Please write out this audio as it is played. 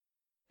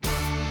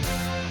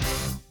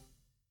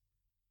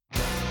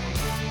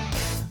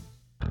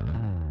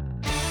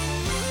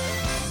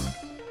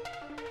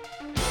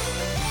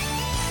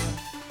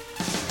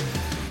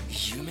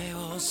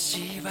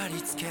り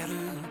付ける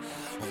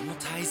重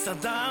たい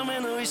定め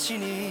の石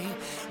に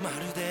ま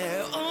る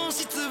で押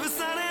しつぶ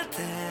され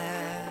て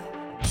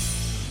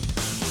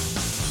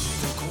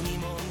どこに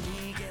も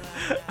逃げ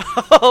な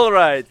い All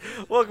right,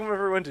 welcome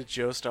everyone to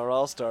Joestar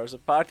All Stars, a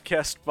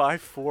podcast by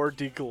 4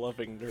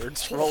 degloving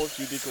nerds. For all of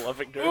you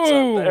degloving nerds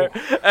out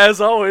there, as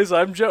always,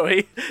 I'm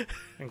Joey.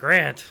 And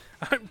Grant.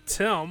 I'm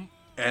Tim.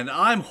 And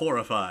I'm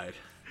horrified.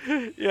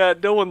 Yeah,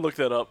 no one looked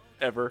that up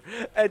ever.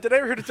 And today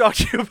we're here to talk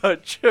to you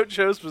about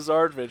JoJo's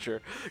Bizarre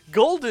Adventure,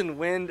 Golden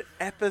Wind,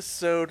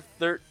 Episode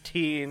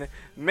 13,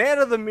 Man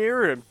of the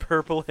Mirror and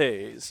Purple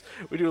Haze.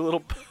 We do a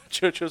little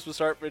JoJo's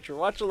Bizarre Adventure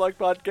watch-along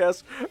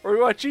podcast where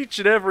we watch each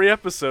and every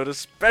episode,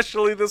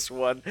 especially this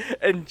one,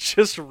 and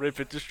just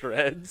rip it to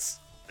shreds.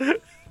 We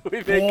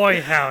make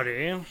Boy,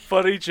 howdy.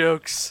 funny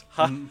jokes.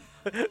 I'm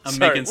Sorry,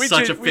 making we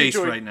such ju- a we face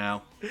enjoy- right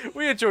now.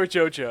 We enjoy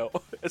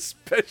JoJo,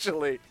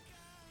 especially.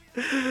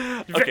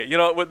 Okay, you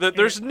know what?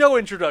 There's no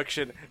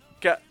introduction.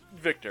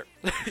 Victor,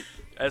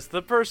 as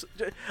the person,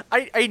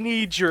 I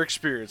need your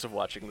experience of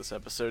watching this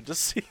episode to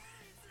see.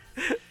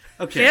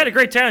 Okay. You had a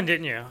great time,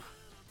 didn't you?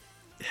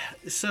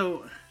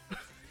 So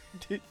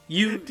Do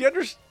you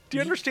you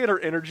understand our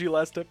energy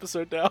last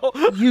episode now?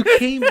 you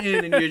came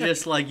in and you're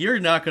just like, you're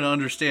not going to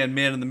understand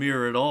Man in the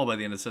Mirror at all by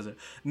the end of the season.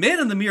 Man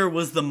in the Mirror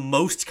was the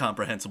most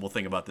comprehensible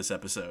thing about this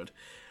episode.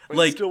 It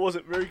Like, still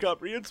wasn't very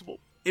comprehensible.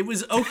 it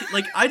was okay.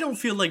 Like, I don't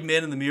feel like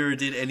Man in the Mirror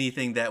did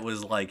anything that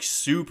was like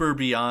super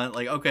beyond.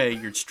 Like, okay,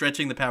 you're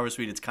stretching the power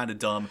suite. It's kind of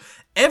dumb.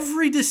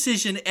 Every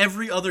decision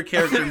every other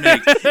character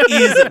makes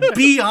is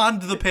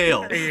beyond the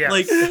pale. Yes.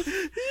 Like,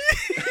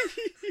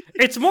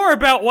 It's more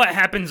about what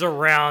happens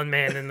around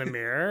Man in the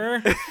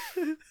Mirror.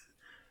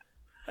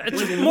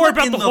 It's more what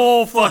about in the the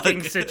whole fuck?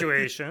 fucking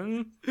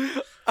situation.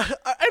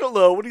 I don't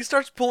know, when he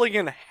starts pulling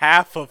in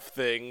half of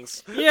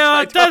things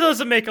Yeah, that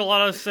doesn't make a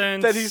lot of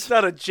sense. that he's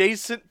not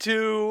adjacent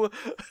to.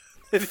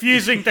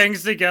 fusing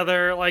things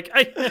together. Like,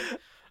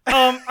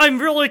 I'm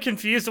really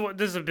confused at what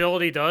this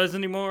ability does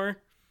anymore.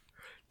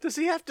 Does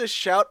he have to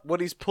shout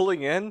what he's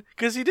pulling in?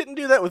 Because he didn't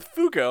do that with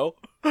Fugo.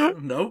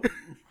 nope.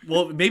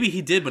 Well, maybe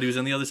he did, but he was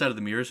on the other side of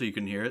the mirror, so you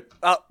couldn't hear it.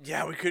 Oh,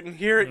 yeah, we couldn't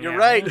hear it. You're Yeah.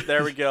 right.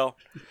 There we go.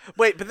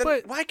 Wait, but then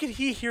But- why could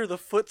he hear the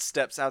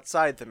footsteps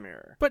outside the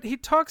mirror? But he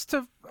talks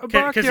to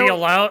Because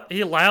Abakio.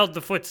 he allowed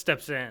the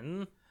footsteps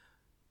in.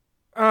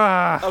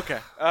 Okay.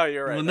 Oh,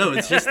 you're right. Well, no,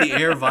 it's just the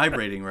air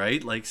vibrating,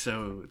 right? Like,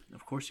 so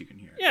of course you can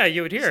hear it. Yeah,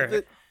 you would hear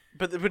it.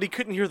 But he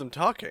couldn't hear them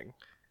talking.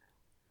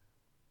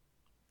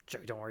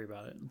 Joey, don't worry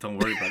about it. Don't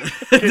worry about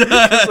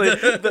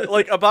it.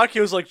 Like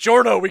Abakio's like,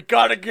 Giorno, we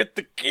gotta get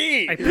the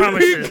key. I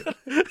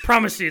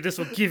promise you, this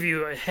will give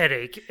you a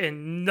headache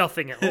and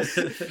nothing else.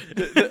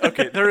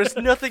 Okay, there is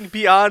nothing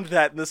beyond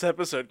that in this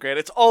episode, Grant.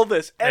 It's all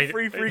this,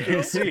 every I freaking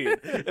know. scene,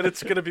 and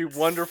it's gonna be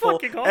wonderful.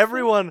 fucking awful.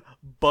 Everyone,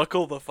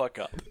 buckle the fuck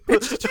up.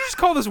 Did you just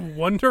call this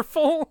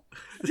wonderful?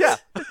 Yeah.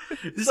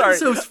 This Sorry,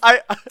 episode's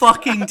I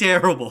fucking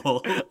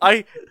terrible.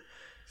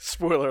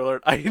 Spoiler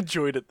alert, I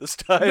enjoyed it this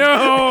time.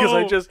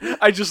 No! Because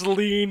I just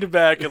leaned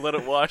back and let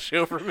it wash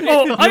over me.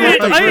 Oh, I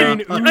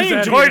brain ooze out of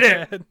enjoyed your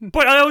it, head.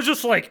 but I was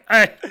just like,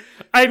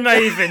 I'm not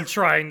even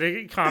trying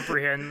to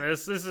comprehend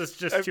this. This is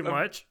just too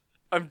much.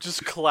 I'm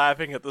just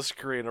clapping at the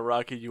screen,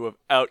 Araki, you have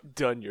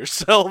outdone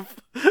yourself.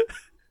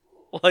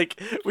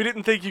 Like, we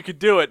didn't think you could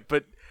do it,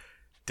 but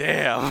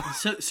damn.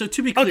 So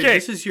to be clear, Okay.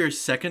 this is your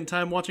second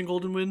time watching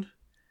Golden Wind?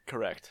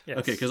 Correct. Yes.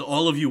 Okay, because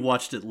all of you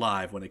watched it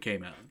live when it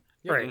came out,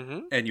 Right,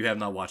 and you have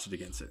not watched it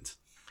again since.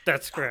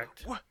 that's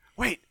correct.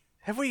 Wait,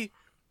 have we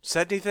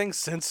said anything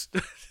since...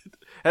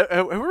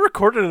 have we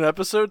recorded an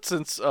episode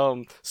since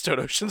Stone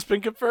Ocean's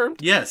been confirmed?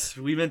 Yes,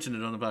 we mentioned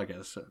it on the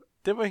podcast. So.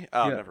 Did we?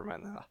 Oh, Yeah. never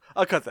mind that.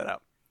 I'll cut that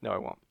out. No, I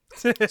won't.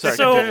 Sorry.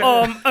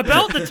 So,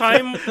 about the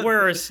time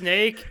where a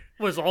snake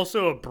was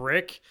also a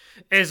brick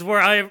is where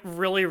I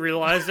really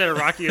realized that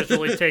Araki was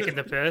really taking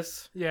the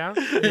piss. Yeah,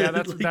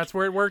 that's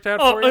where it worked out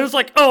Oh, for it you. was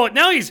like, oh,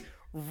 now he's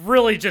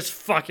really just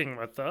fucking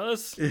with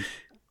us. You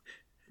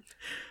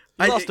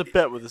lost a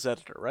bet with his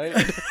editor, right?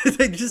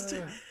 They just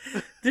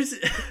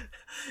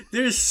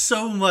there's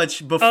so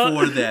much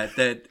before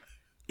that.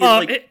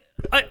 We'll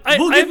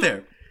get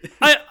there.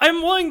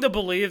 I'm willing to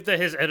believe that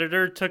his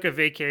editor took a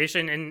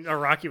vacation and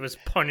Araki was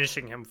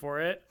punishing him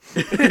for it.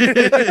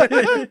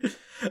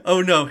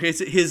 Oh no,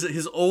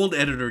 his old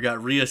editor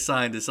got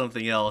reassigned to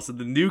something else, and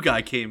the new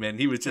guy came in.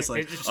 He was just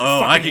like, Just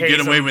 "Oh, I fucking can get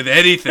hates away him." with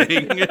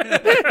anything."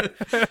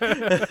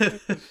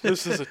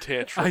 This is a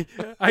tantrum.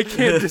 I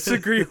can't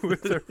disagree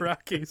with the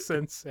Rocky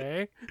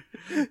Sensei.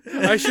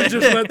 I should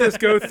just let this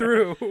go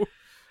through.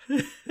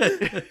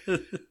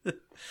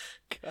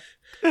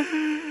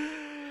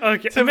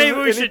 Okay, Tim, maybe is it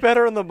we any should.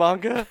 better in the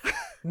manga?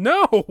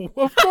 No,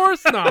 of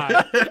course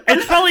not.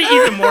 It's probably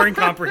even more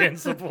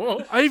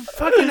incomprehensible. I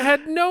fucking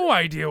had no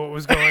idea what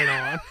was going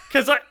on.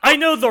 Because I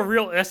know the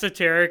real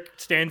esoteric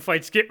stand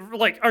fights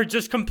are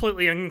just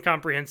completely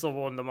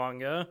incomprehensible in the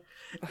manga.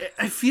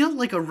 I feel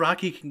like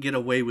Araki can get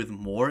away with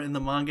more in the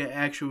manga,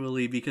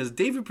 actually, because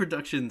David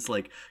Productions'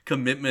 like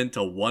commitment to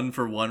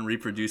 1-for-1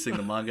 reproducing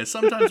the manga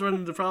sometimes run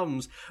into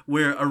problems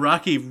where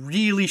Araki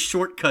really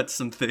shortcuts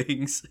some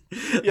things.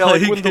 Yeah,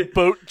 like when the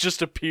boat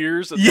just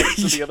appears and next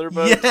to the other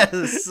boat.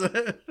 Yes.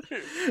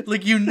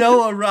 Like,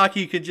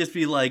 Araki could just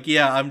be like,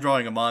 yeah, I'm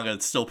drawing a manga.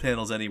 It's still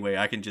panels anyway.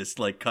 I can just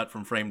like cut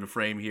from frame to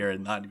frame here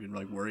and not even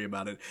like worry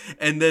about it.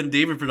 And then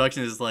David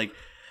Productions is like,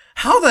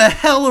 how the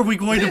hell are we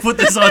going to put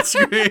this on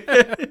screen?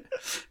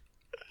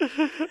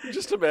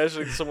 Just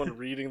imagining someone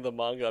reading the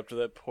manga up to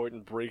that point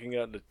and breaking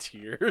out into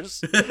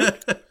tears.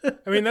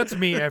 I mean, that's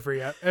me every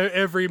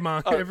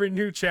manga, every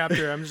new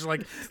chapter. I'm just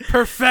like,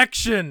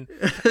 perfection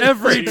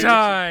every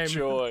time.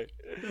 Joy.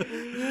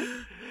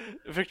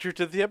 Victor,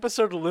 did the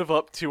episode live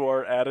up to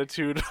our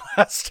attitude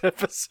last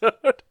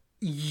episode?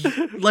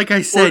 Like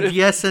I said,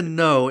 yes and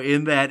no,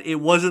 in that it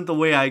wasn't the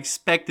way I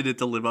expected it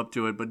to live up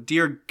to it, but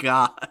dear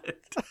God.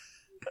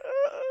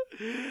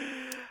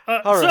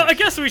 So I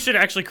guess we should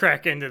actually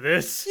crack into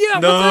this. Yeah,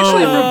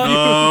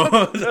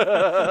 let's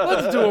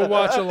let's do a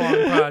watch along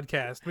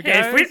podcast.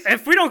 Hey,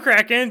 if we don't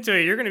crack into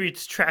it, you're gonna be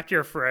trapped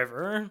here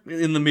forever.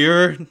 In the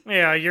mirror?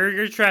 Yeah,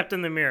 you're trapped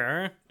in the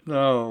mirror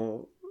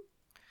No.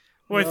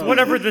 with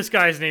whatever this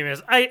guy's name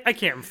is. I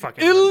can't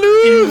fucking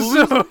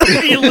Illuso.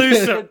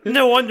 Illuso.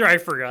 No wonder I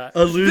forgot.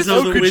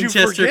 Aluzo the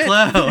Winchester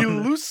Clown.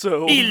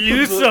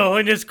 Illuso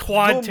and his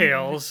quad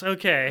tails.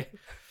 Okay.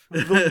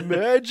 The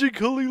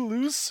magical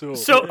Illuso.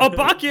 So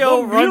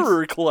Abakio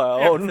mirror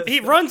clown. He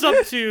runs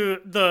up to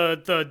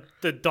the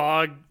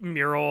dog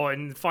mural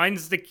and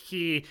finds the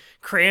key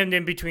crammed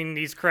in between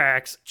these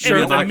cracks. Sure,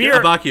 And with the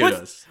mirror, Abakio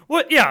does.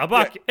 What? Yeah,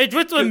 Abakio. It's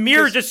with the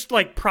mirror just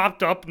like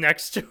propped up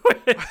next to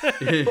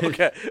it.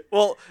 Okay.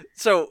 Well,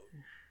 so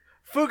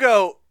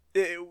Fugo,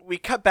 we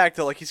cut back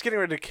to like he's getting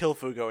ready to kill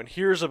Fugo, and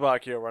here's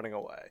Abakio running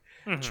away.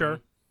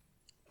 Sure.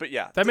 But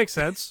yeah, That makes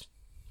sense.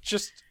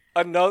 just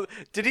another.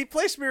 Did he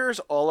place mirrors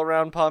all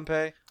around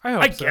Pompeii?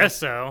 I guess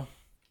so.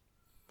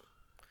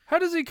 How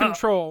does he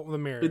control the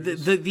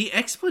mirrors? The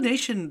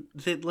explanation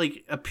that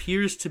like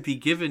appears to be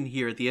given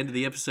here at the end of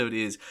the episode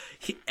is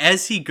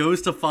as he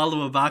goes to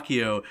follow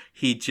Abakio,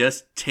 he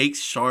just takes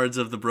shards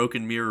of the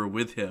broken mirror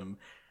with him.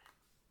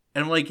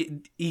 And I'm like,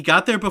 he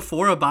got there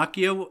before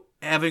Abakio,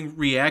 having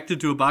reacted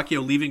to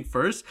Abakio leaving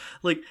first?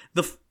 Like,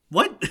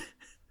 what?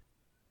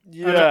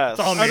 Yes. It's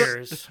all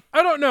mirrors.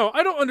 I don't know.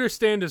 I don't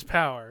understand his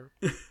power.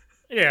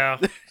 Yeah.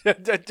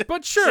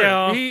 But sure,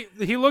 So-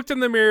 he looked in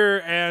the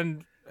mirror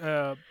and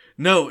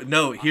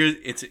No, here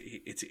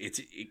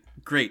it's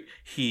great.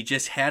 He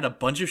just had a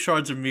bunch of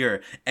shards of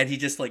mirror and he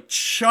just like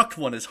chucked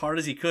one as hard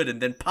as he could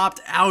and then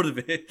popped out of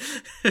it.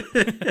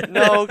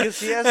 No, because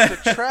he has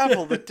to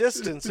travel the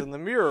distance in the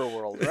mirror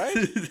world,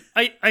 right?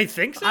 I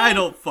think so. I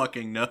don't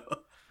fucking know.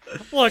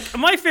 Look,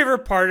 my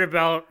favorite part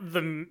about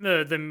the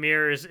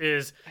mirrors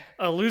is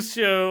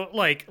Lucio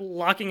like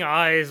locking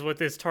eyes with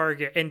his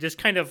target and just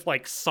kind of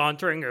like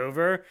sauntering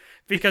over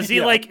because he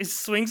like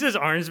swings his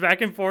arms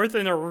back and forth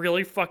in a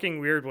really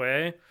fucking weird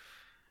way.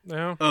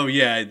 no. Oh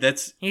yeah,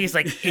 that's He's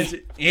like,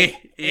 It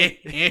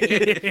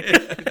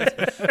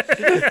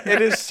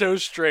is so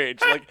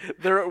strange. Like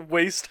they're at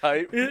waist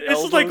height, It's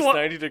elbows like what-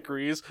 90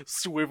 degrees,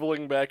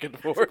 swiveling back and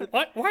forth.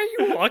 what? Why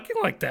are you walking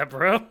like that,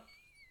 bro?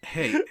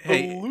 hey.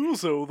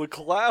 Luzo the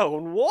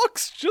clown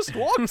walks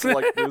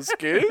like this,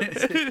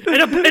 kids.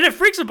 And it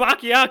freaks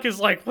Abaki out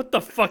because, like, what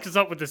the fuck is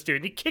up with this dude?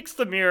 And he kicks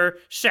the mirror,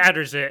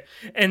 shatters it,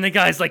 and the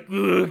guy's like,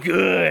 ooh,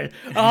 good.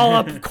 All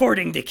up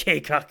according to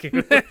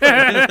Keikaku.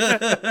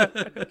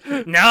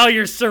 Now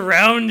you're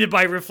surrounded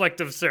by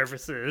reflective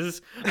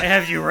surfaces. I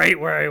have you right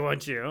where I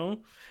want you.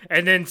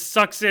 And then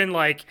sucks in,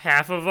 like,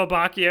 half of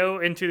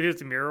Abakio into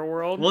his mirror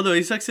world. Well, no,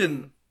 he sucks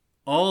in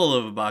all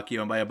of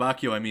Abakio, and by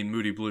Abakio I mean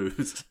Moody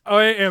Blues.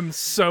 I am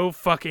so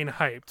fucking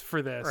hyped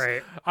for this.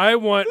 Right. I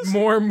want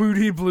more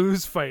Moody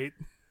Blues fight.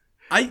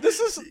 This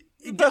is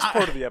the best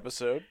part of the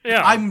episode.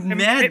 Yeah. I'm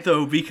mad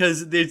though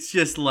because it's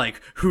just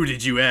like, who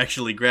did you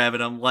actually grab?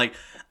 And I'm like,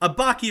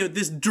 Abakio,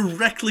 this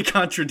directly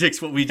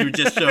contradicts what we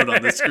just showed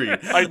on the screen.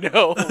 I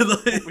know. But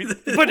it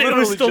literally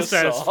was still just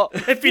saw.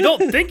 satisfying. If you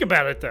don't think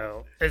about it,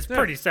 though, it's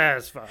pretty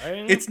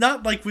satisfying. It's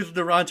not like with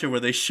Narancha where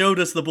they showed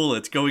us the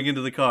bullets going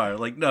into the car.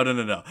 Like,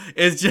 no.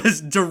 It's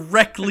just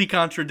directly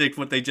contradict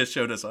what they just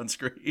showed us on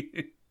screen.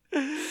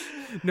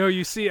 No,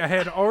 you see, I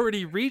had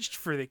already reached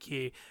for the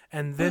key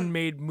and then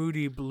made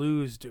Moody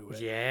Blues do it.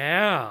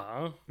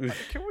 Yeah.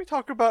 Can we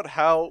talk about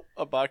how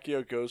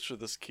Abakio goes for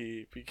this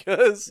key?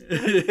 Because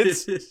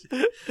it's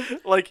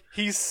like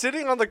he's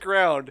sitting on the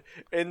ground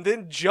and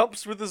then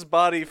jumps with his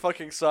body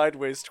fucking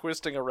sideways,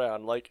 twisting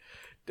around. Like,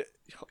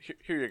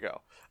 here you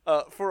go.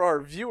 For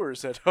our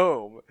viewers at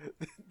home,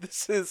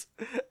 this is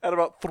at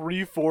about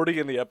 3:40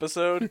 in the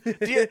episode.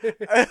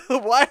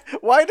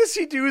 Why does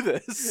he do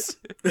this?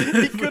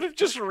 He could have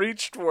just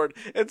reached for it.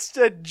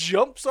 Instead,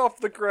 jumps off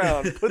the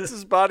ground, puts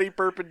his body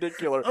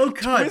perpendicular, Oh,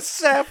 God.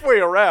 twists halfway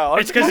around.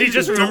 It's because he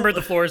just remembered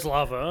the floor is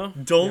lava.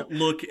 Don't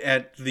look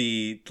at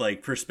the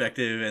like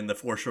perspective and the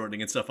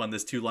foreshortening and stuff on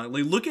this too long.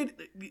 Like, look at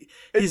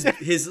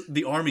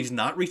the arm he's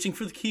not reaching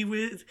for the key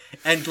with,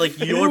 and like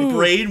your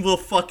brain will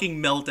fucking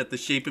melt at the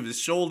shape of his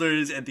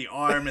shoulders and the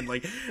arm and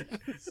like,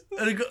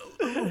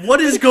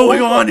 what is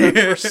going on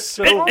here?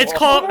 So It's long.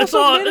 called. It's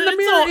all. Man in the It's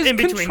mirror all is in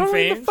between controlling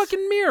frames. the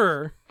fucking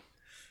mirror.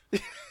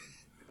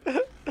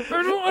 I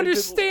don't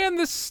understand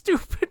this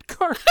stupid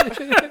garbage.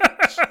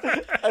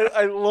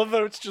 I love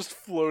how it's just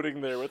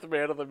floating there with the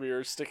Man in the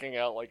Mirror sticking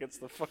out like it's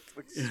the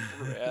fucking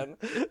Superman,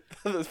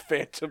 the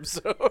Phantom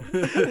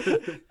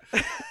Zone.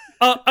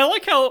 I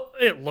like how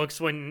it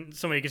looks when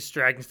somebody gets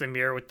dragged into the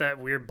mirror with that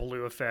weird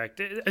blue effect.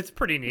 It's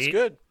pretty neat. It's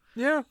good.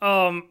 Yeah.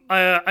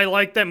 I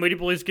like that Moody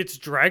Blues gets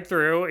dragged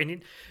through and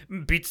he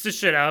beats the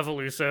shit out of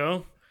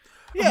Aluso.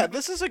 Yeah,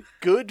 this is a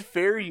good,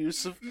 fair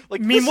use of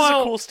like. Meanwhile, this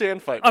is a cool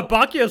stand fight. moment.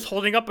 Abakio's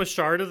holding up a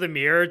shard of the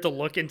mirror to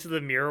look into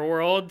the mirror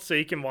world so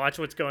you can watch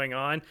what's going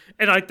on,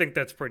 and I think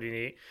that's pretty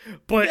neat.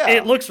 But Yeah.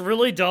 it looks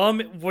really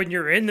dumb when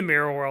you're in the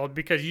mirror world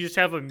because you just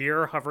have a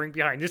mirror hovering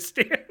behind the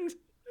stand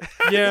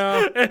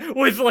Yeah.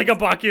 with like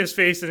Abakio's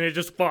face and it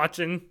just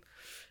watching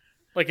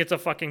like it's a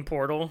fucking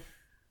portal.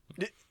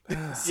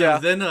 So Yeah.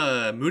 then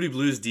Moody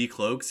Blues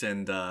decloaks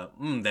and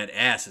that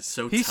ass is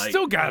so He's tight.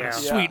 still got Yeah. a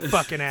sweet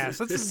fucking ass.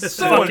 That's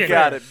so Fucking- unfair.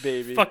 Got it,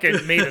 baby.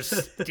 Fucking made of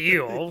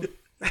steel.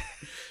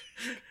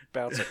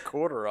 Bounce a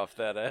quarter off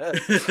that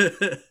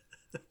ass.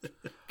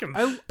 Can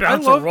I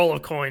bounce love- a roll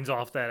of coins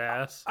off that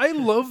ass. I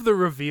love the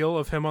reveal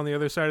of him on the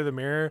other side of the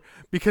mirror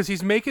because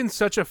he's making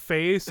such a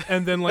face,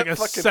 and then like That a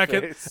fucking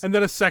second, face. and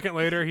then a second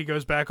later he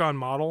goes back on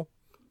model.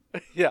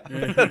 Yeah,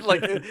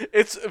 like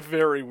it's a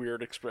very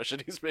weird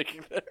expression he's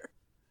making there.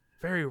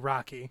 Very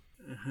Rocky.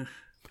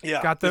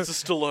 Yeah, Got the- it's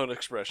a Stallone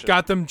expression.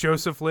 Got them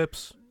Joseph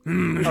lips. All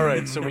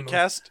right, so we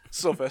cast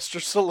Sylvester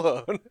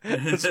Stallone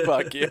as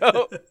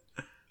Bacchio.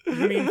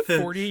 You mean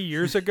 40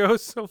 years ago,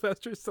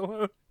 Sylvester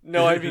Stallone?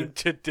 No, I mean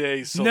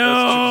today, Sylvester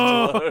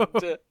No!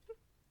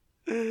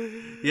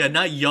 Stallone. Yeah,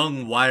 not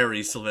young,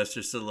 wiry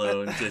Sylvester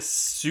Stallone, just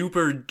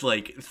super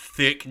like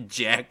thick,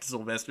 jacked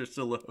Sylvester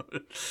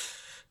Stallone.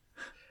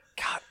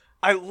 God,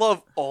 I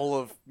love all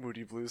of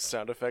Moody Blues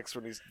sound effects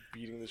when he's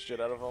beating the shit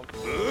out of him.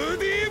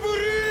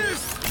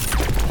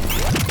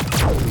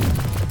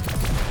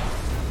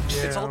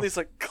 It's all these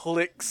like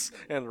clicks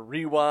and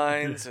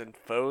rewinds and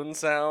phone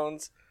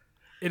sounds.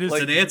 It is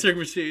Like- It's an answering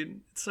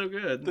machine. It's so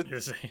good.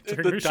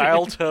 The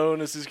dial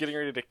tone as he's getting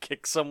ready to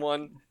kick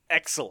someone.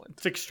 Excellent.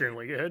 It's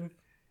extremely good.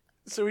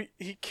 So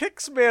he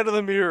kicks Man in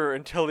the Mirror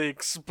until he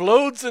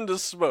explodes into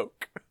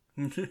smoke.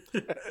 And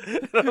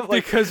I'm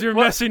like, because you're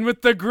messing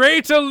with the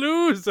great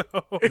Aluso.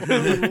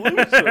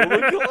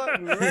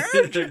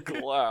 magic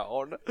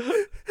clown.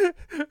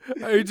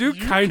 I do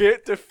You kind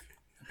can't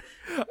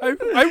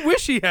I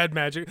wish he had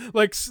magic,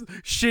 like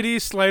shitty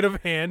sleight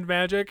of hand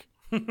magic.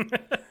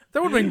 That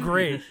would have been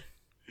great.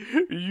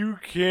 You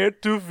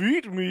can't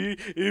defeat me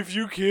if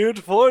you can't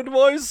find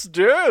my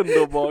stand,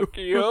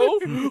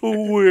 Bacchio.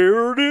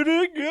 Where did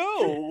it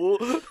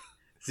go?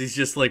 He's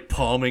just like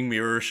palming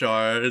mirror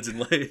shards and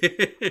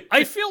like.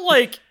 I feel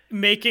like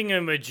making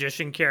a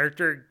magician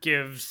character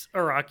gives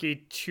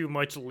Araki too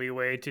much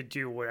leeway to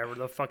do whatever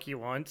the fuck he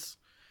wants.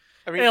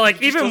 I Yeah, like,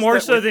 he just even does more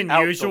that so than without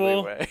the usual.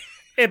 leeway.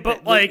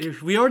 But like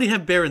we already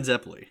have Baron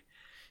Zeppeli.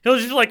 he'll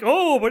just be like,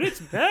 oh, but it's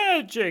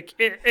magic,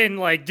 and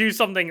like do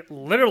something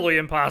literally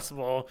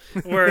impossible.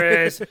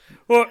 Whereas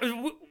we're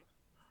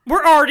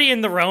already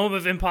in the realm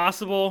of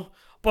impossible,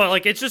 but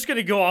like it's just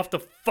gonna go off the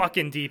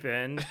fucking deep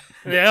end.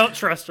 They don't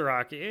trust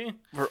Araki.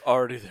 We're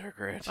already there,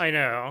 Grant. I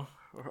know.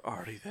 We're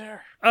already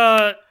there.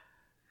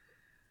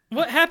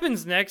 What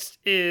happens next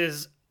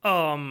is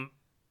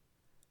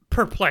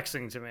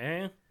perplexing to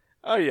me.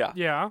 Oh, yeah.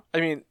 Yeah. I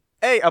mean,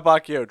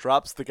 Abakio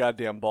drops the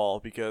goddamn ball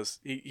because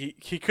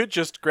he could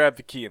just grab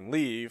the key and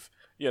leave,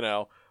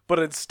 but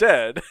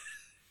instead...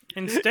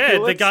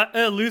 Instead, Let's-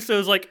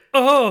 Luso's like,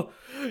 oh,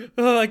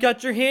 I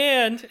got your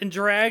hand, and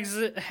drags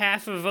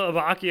half of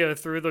Abakio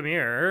through the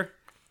mirror.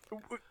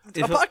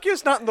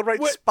 Abakio's not in the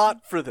right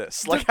spot for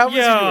this. Like, how is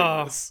he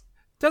doing this?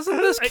 Doesn't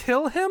this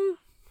kill him?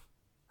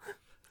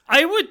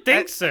 I would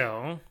think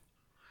so.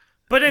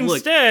 But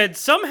instead,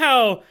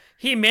 somehow,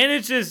 he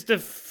manages to...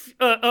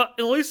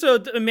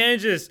 Luso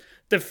manages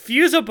to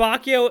fuse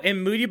Abakio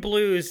and Moody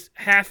Blues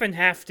half and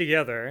half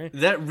together.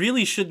 That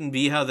really shouldn't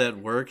be how that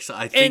works.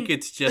 I think And-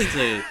 it's just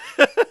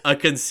a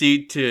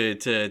conceit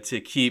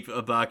to keep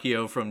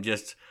Abakio from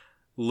just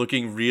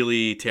looking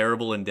really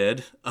terrible and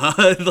dead.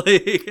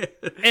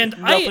 And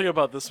Nothing I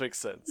about this makes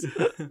sense.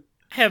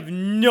 have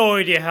no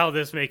idea how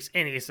this makes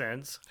any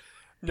sense.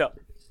 No.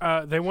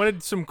 They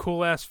wanted some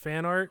cool ass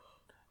fan art,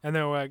 and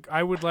they were like,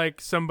 "I would like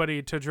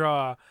somebody to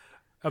draw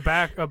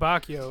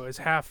Abakio as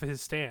half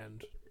his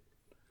stand."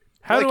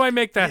 How do I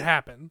make that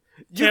happen?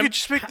 You Tim, could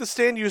just make the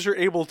stand user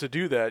able to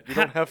do that. You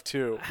don't have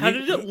to. How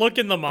did it look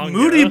in the manga?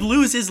 Moody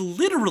Blues is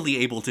literally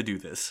able to do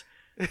this.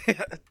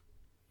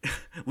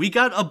 We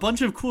got a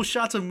bunch of cool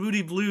shots of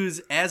Moody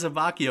Blues as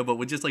Abakio, but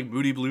with just like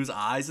Moody Blues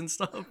eyes and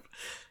stuff.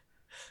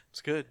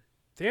 It's good.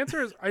 The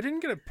answer is I didn't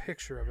get a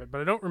picture of it,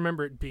 but I don't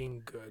remember it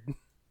being good.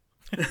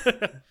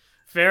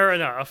 Fair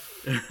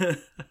enough.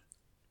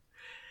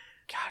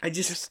 God,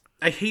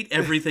 I hate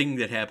everything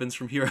that happens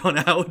from here on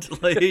out.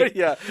 Like,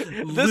 yeah.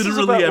 This is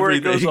literally about where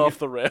it goes everything. off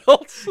the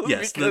rails.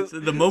 yes, because-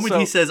 the moment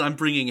he says, "I'm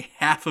bringing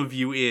half of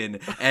you in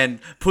and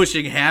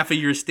pushing half of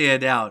your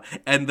stand out,"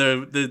 and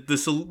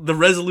the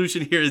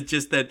resolution here is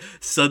just that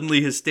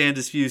suddenly his stand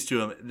is fused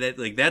to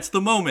him. That's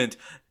the moment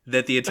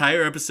that the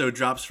entire episode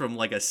drops from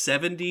like a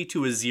 70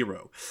 to a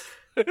 0.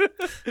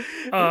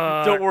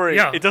 don't worry,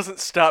 yeah. it doesn't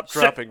stop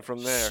dropping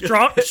from there.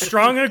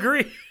 Strong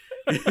agree.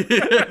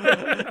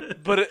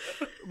 But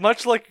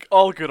much like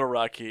all good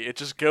Araki, it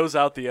just goes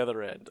out the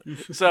other end.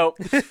 So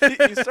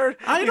you start.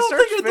 I don't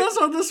think it does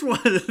on this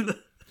one.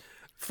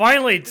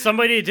 Finally,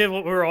 somebody did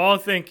what we were all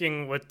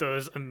thinking with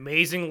those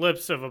amazing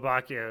lips of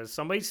Abakio.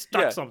 Somebody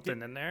stuck Yeah.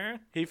 something in there.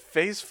 He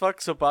face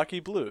fucks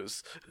Abaki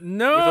Blues.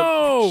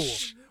 No!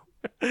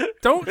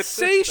 Don't With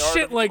say the start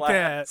shit of like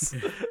that. class.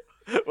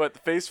 What, the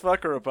face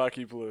fuck or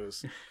Abaki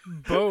Blues?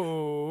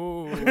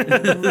 Bo.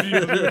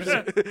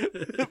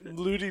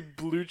 Ludi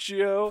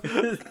Bluccio?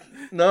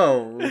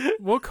 No.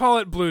 We'll call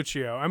it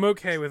Bluccio. I'm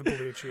okay with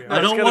Bluccio. I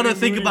don't gotta want to be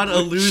think Moody about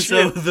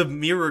Aluzo, the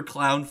mirror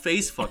clown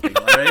face fucking,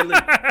 alright?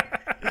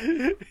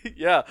 Like,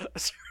 Yeah,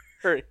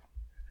 sorry.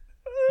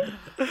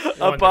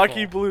 Wonderful.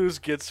 Abaki Blues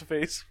gets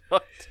face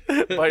fucked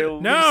by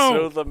Aluso,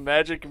 No! the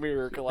magic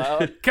mirror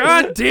cloud.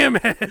 God damn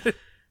it!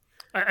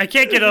 I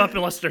can't get up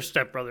unless they're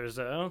stepbrothers,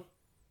 though.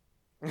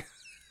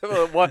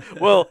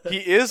 Well, he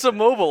is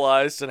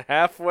immobilized and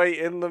halfway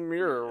in the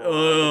mirror world.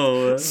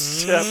 oh.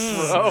 Step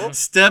bro.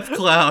 Step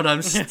cloud,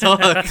 I'm stuck.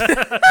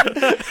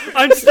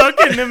 I'm stuck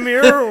in the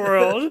mirror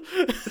world.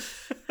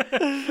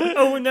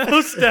 Oh no,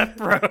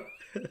 stepbro.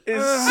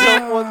 Is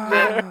someone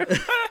there?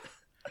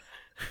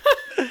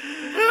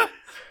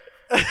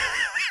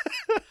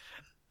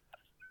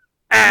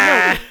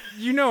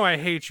 You know I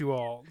hate you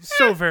all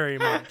so very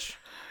much.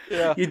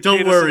 Yeah. You don't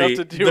hate us worry, enough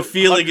to do the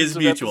feeling hundreds is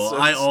of mutual.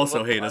 episodes I of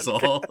also a hate us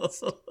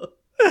podcast.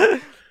 all.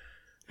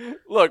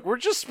 Look, we're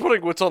just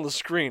putting what's on the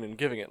screen and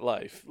giving it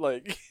life.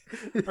 Like,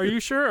 Are you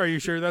sure? Are you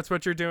sure that's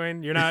what you're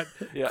doing? You're not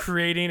Yeah.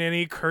 creating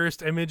any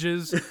cursed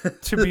images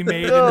to be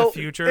made in no, the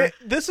future?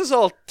 this is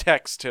all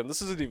text, Tim.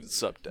 This isn't even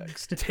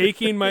subtext.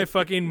 Taking my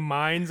fucking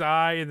mind's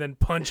eye and then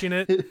punching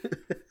it?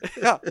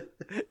 Yeah,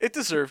 it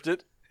deserved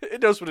it.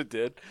 It knows what it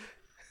did.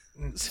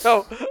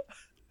 So,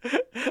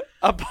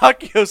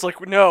 Abakio's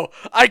like, no,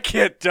 I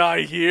can't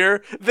die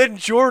here. Then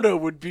Giorno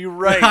would be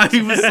right. I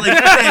was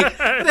like,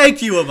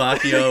 thank you,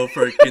 Abakio,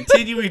 for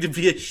continuing to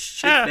be a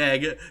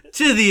shitbag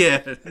to the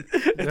end.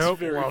 Nope.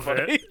 very Love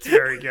funny. it. It's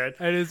very good.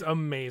 That is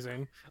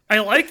amazing. I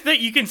like that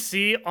you can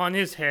see on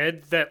his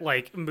head that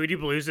like Moody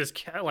Blues is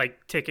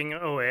like ticking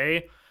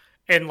away,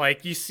 and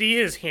like you see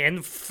his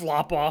hand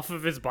flop off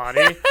of his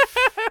body.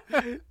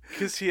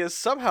 Because he has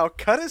somehow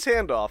cut his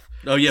hand off.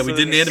 Oh yeah, we So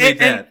didn't that- animate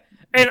that.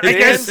 And I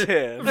guess His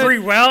hand.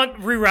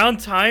 rewound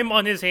time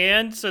on his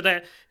hand so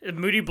that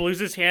Moody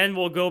Blues' hand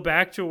will go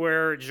back to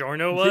where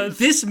Giorno was.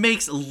 This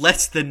makes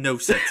less than no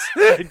sense.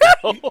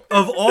 Of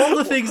all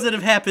the things that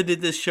have happened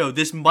in this show,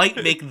 this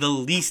might make the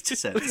least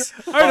sense.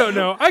 I don't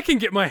know. I can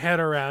get my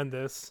head around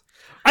this.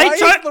 Why I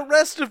tried. is the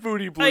rest of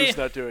Moody Blues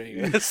I- not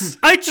doing this?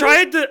 I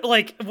tried to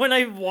like when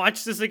I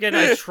watched this again.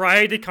 I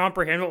tried to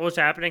comprehend what was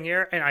happening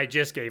here, and I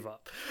just gave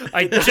up.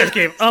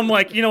 I'm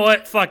like, you know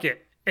what? Fuck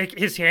it.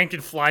 His hand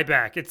can fly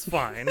back. It's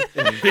fine.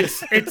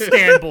 It's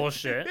stand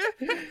bullshit.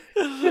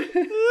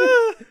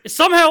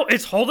 Somehow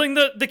it's holding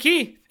the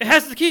key. It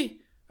has the key.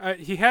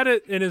 He had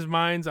it in his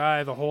mind's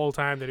eye the whole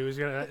time that he was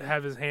going to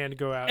have his hand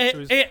go out. So And, it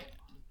was-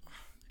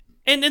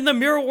 and in the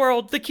mirror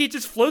world, the key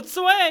just floats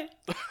away.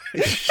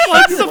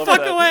 Floats the love fuck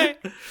that. away.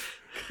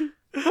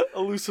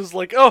 Alusa's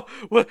like, oh,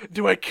 what,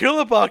 do I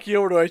kill Abakio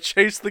or do I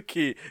chase the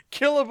key?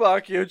 Kill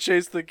Abakio,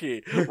 chase the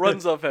key.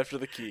 Runs off after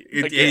the key.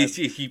 Again.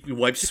 He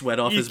wipes sweat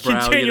off You his brow.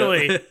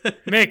 continually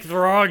make the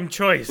wrong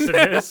choice in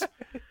this.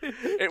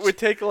 It would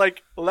take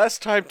like less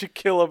time to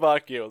kill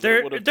Abakio. Than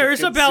it would have to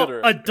There's about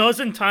consider. a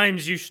dozen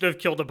times you should have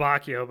killed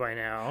Abakio by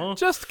now.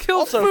 just killed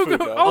Also Fugo.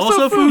 Fugo.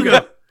 Also, Also Fugo.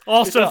 Fugo.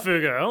 Also,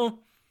 Fugo.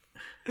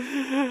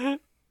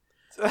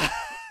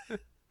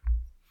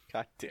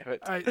 God damn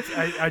it.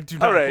 I do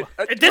not. All right.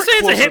 This we're is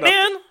a close enough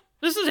hitman.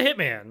 This is a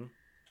hitman.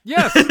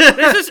 Yes.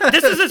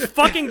 This is his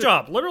fucking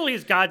job. Literally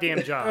his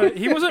goddamn job.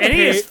 He wasn't And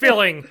he is paid.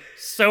 feeling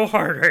so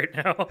hard right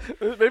now.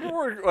 Maybe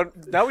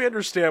now we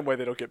understand why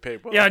they don't get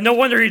paid well. Yeah, no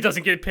wonder he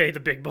doesn't get paid the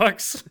big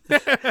bucks.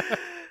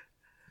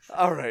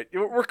 All right.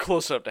 We're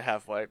close enough to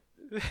halfway.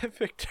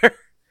 Victor.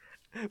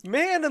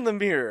 Man in the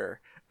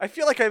Mirror. I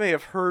feel like I may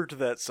have heard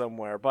that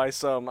somewhere by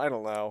some, I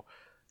don't know,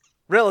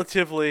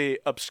 relatively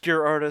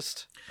obscure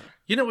artist.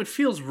 You know, it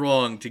feels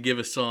wrong to give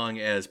a song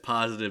as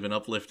positive and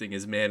uplifting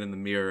as Man in the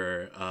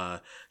Mirror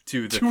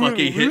to the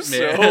fucking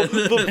Lusso,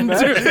 hitman. the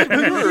Magic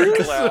Mirror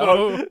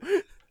Cloud.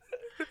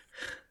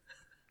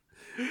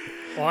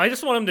 Well, I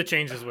just want him to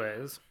change his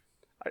ways.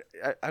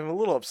 I'm a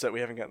little upset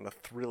we haven't gotten the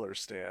Thriller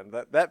stand.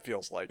 That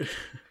feels like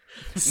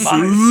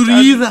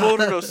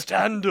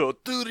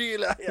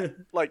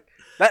like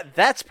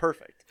that's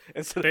perfect.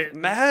 Instead of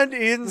man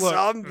in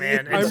zombie.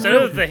 Man, instead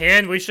of the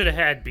hand, we should have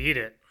had Beat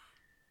It.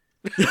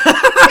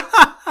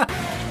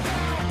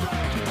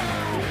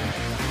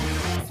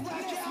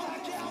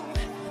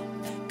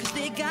 Cause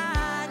they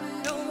got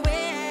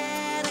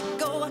nowhere to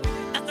go.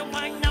 That's the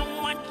one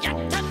I want you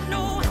to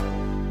know.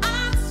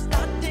 I'm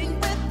starting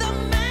with the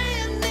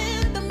man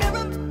in the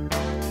mirror.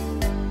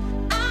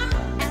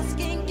 I'm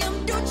asking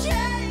him to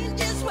change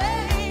his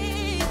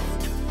ways.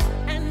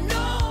 And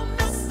no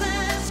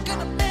message could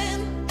have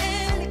been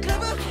any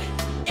clearer.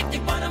 If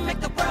you wanna make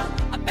the world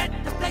a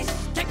better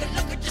place, take a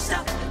look at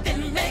yourself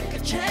and then make a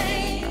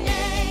change.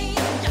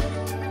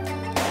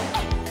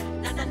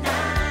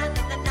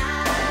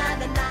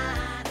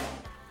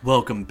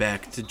 Welcome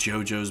back to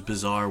JoJo's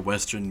Bizarre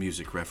Western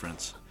Music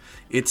Reference.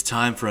 It's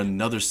time for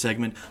another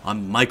segment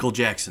on Michael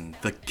Jackson,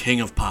 the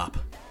King of Pop.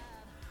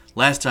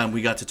 Last time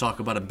we got to talk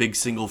about a big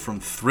single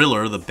from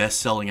Thriller, the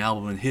best-selling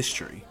album in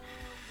history.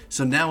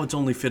 So now it's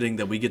only fitting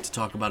that we get to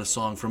talk about a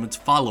song from its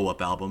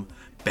follow-up album,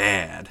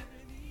 Bad.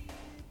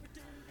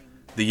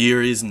 The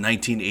year is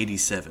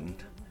 1987.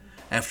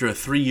 After a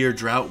 3-year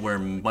drought where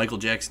Michael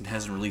Jackson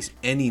hasn't released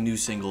any new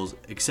singles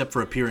except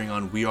for appearing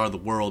on We Are the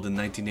World in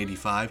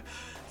 1985,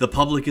 the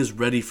public is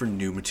ready for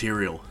new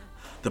material.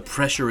 The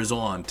pressure is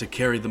on to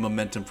carry the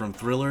momentum from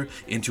Thriller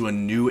into a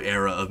new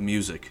era of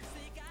music.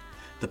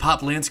 The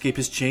pop landscape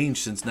has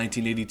changed since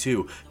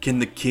 1982. Can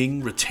the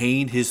king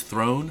retain his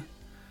throne?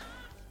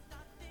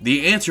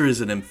 The answer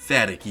is an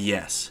emphatic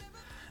yes.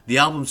 The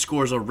album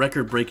scores a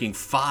record-breaking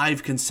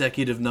 5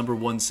 consecutive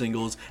 #1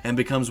 singles and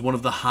becomes one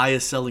of the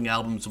highest-selling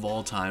albums of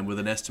all time with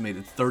an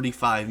estimated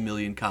 35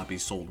 million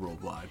copies sold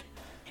worldwide.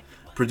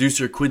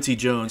 Producer Quincy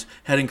Jones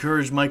had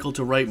encouraged Michael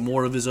to write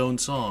more of his own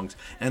songs,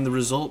 and the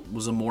result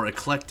was a more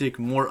eclectic,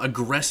 more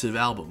aggressive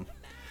album.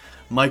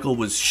 Michael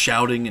was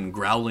shouting and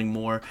growling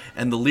more,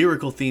 and the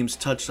lyrical themes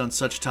touched on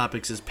such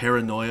topics as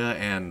paranoia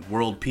and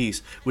world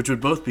peace, which would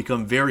both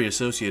become very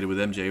associated with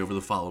MJ over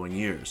the following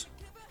years.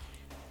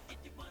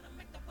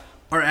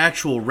 Our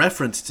actual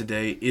reference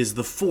today is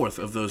the 4th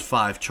of those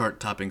 5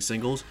 chart-topping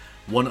singles,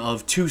 one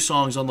of 2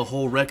 songs on the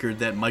whole record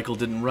that Michael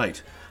didn't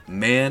write,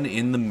 Man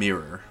in the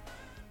Mirror.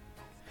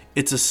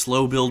 It's a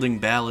slow-building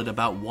ballad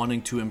about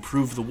wanting to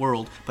improve the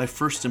world by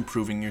first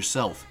improving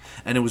yourself,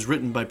 and it was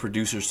written by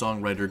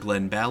producer-songwriter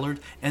Glenn Ballard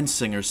and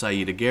singer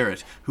Saida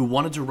Garrett, who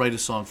wanted to write a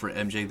song for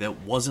MJ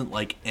that wasn't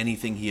like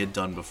anything he had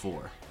done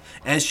before.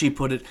 As she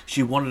put it,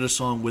 she wanted a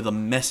song with a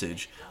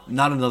message,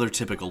 not another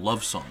typical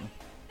love song.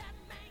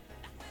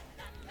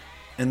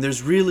 And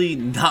there's really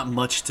not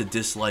much to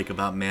dislike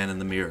about Man in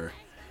the Mirror.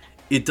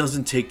 It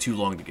doesn't take too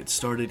long to get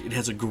started, it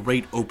has a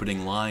great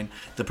opening line,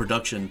 the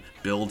production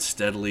builds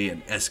steadily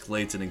and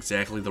escalates in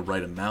exactly the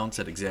right amounts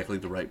at exactly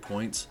the right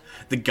points.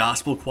 The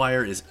gospel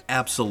choir is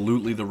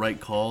absolutely the right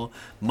call.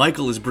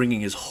 Michael is bringing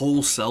his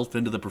whole self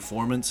into the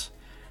performance.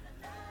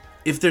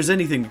 If there's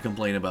anything to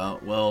complain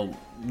about, well,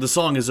 the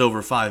song is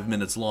over 5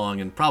 minutes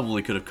long and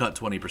probably could have cut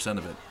 20%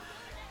 of it.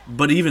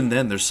 But even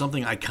then, there's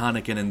something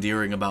iconic and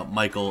endearing about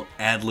Michael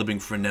ad-libbing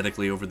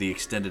frenetically over the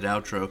extended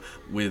outro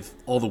with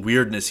all the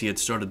weirdness he had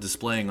started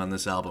displaying on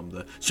this album,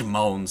 the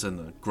shimons and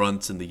the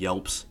grunts and the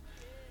yelps.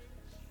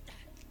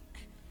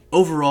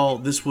 Overall,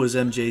 this was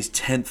MJ's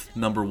 10th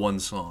 #1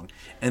 song,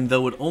 and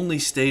though it only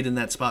stayed in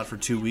that spot for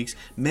 2 weeks,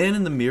 Man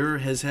in the Mirror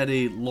has had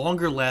a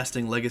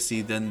longer-lasting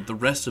legacy than the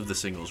rest of the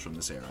singles from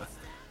this era.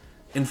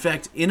 In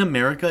fact, in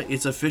America,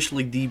 it's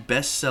officially the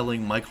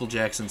best-selling Michael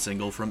Jackson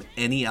single from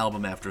any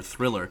album after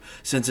Thriller,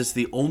 since it's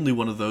the only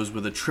one of those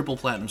with a triple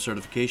platinum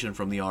certification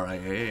from the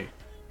RIAA.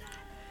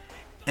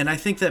 And I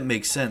think that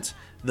makes sense.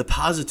 The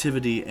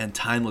positivity and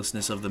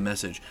timelessness of the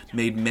message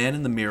made Man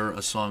in the Mirror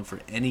a song for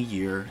any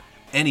year,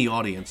 any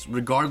audience,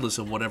 regardless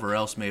of whatever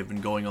else may have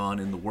been going on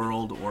in the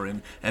world or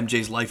in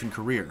MJ's life and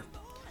career.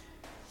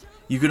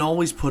 You can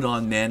always put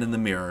on Man in the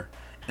Mirror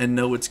and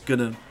know it's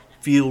gonna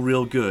feel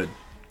real good.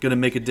 Gonna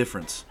make a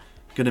difference.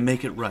 Gonna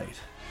make it right.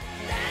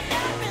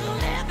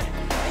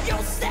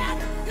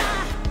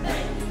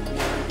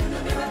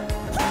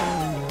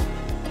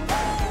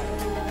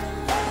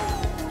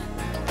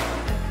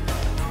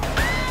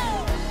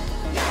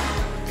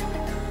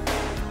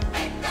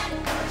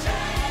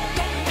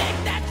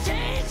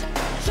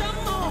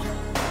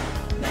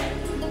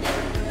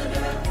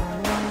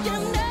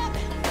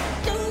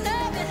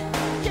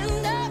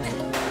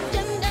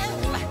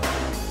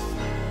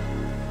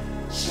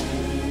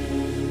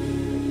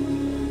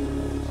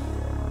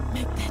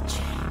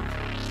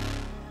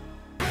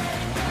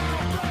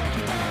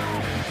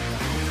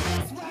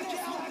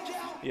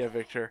 Yeah,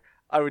 Victor,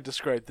 I would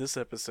describe this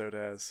episode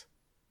as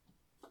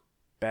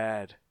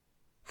bad.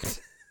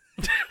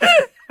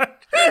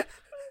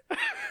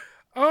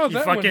 Oh, You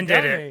that fucking one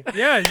got did me.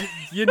 Yeah,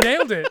 you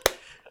nailed it.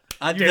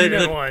 Did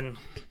that one.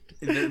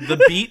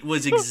 The beat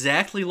was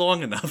exactly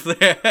long enough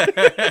there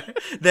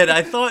that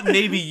I thought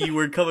maybe you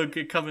were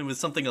coming with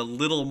something a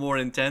little more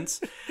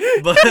intense,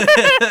 but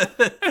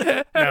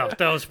No,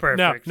 that was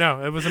perfect.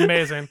 No, it was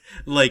amazing.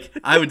 like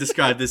I would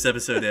describe this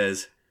episode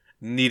as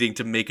needing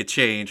to make a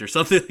change or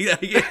something like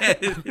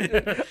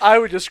that. I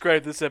would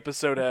describe this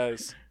episode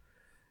as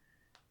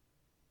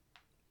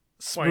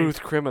smooth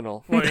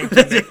criminal. Wanting to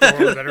make the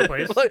world a better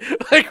place.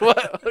 like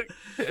what? Like,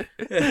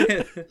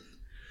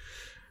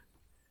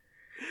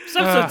 This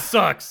episode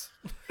sucks.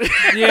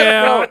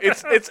 Yeah. no,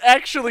 it's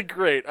actually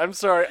great. I'm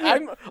sorry.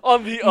 I'm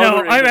on the No,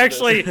 other end I'm of this.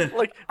 actually.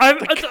 like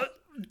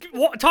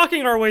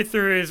Talking our way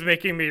through is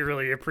making me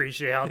really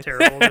appreciate how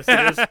terrible this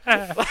is.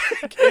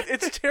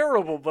 it's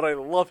terrible, but I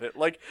love it.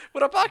 Like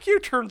when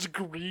Abakio turns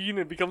green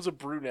and becomes a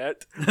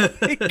brunette.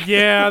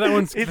 Yeah, that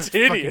one's It's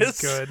fucking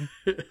hideous. good.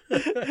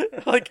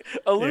 Like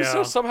Aluso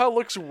Yeah. somehow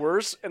looks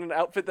worse in an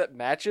outfit that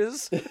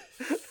matches.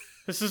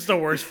 This is the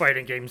worst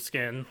fighting game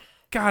skin.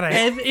 God,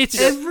 It's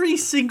every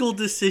single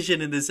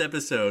decision in this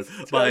episode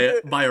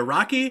by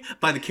Araki,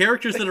 by the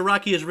characters that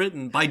Araki has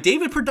written, by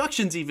David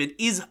Productions even,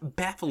 is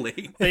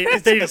baffling. They all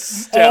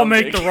astounding.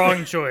 make the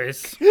wrong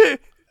choice.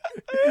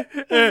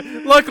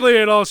 luckily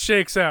it all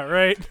shakes out,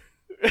 right?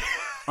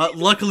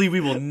 Luckily,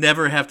 we will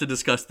never have to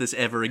discuss this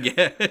ever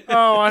again.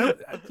 Oh,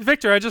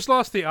 Victor, I just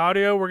lost the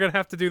audio. We're gonna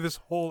have to do this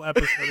whole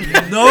episode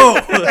again. No,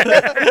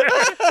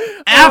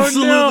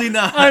 absolutely Oh, no.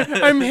 not.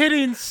 I'm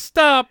hitting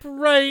stop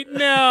right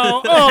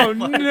now. Oh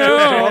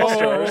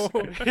no!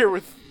 Stars here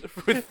with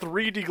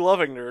 3D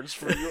gloving nerds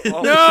for you.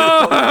 All.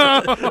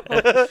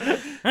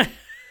 No!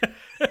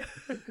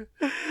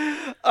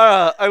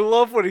 I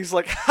love when he's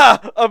like, "Ha,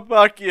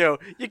 Abakio,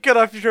 you cut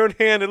off your own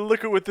hand and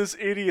look at what this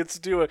idiot's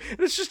doing." And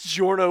it's just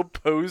Giorno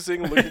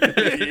posing, looking at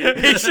the idiot.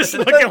 He's just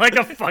looking like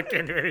a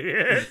fucking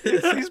idiot.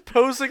 He's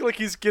posing like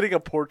he's getting a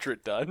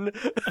portrait done,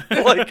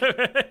 like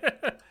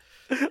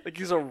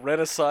he's a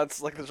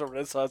Renaissance, like there's a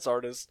Renaissance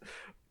artist.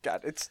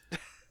 God, it's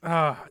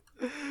I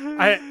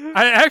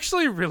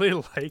actually really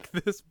like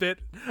this bit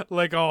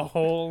like a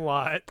whole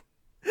lot.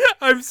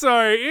 I'm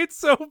sorry, it's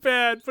so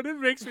bad, but it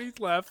makes me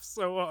laugh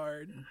so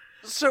hard.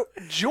 so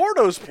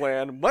Giorno's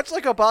plan, much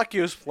like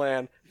Abakio's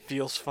plan,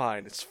 feels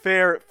fine. It's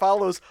fair. It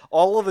follows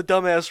all of the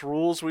dumbass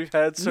rules we've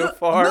had so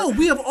far. No,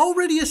 we have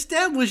already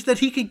established that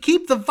he can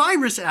keep the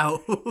virus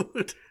out.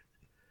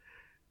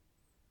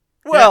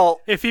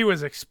 Well, If he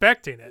was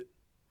expecting it.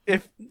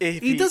 if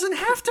He doesn't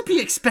have to be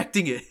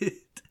expecting it.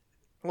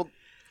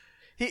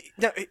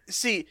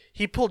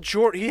 he pulled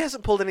He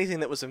hasn't pulled anything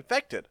that was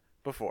infected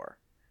before.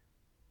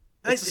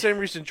 It's the same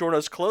reason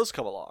Giorno's clothes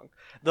come along.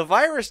 The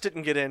virus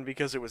didn't get in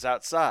because it was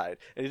outside,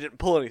 and he didn't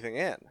pull anything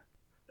in.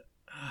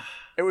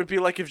 It would be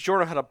like if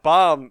Giorno had a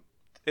bomb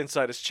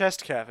inside his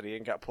chest cavity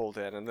and got pulled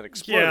in and then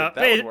exploded. Yeah,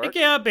 that would work.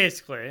 yeah,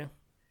 basically.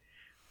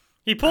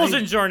 He pulls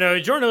in Giorno.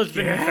 Giorno's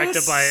been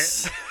infected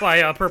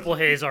by purple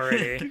haze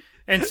already,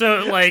 and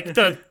so like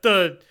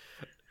the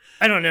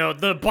I don't know,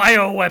 the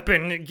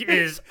bioweapon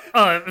is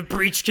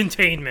breach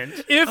containment.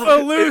 If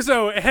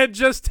Aluzo had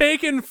just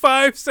taken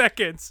 5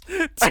 seconds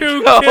to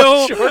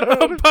kill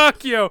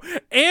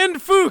Abakio and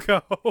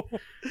Fugo,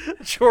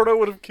 Giorno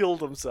would have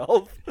killed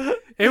himself.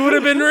 it would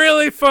have been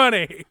really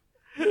funny.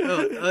 By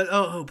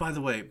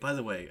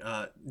the way,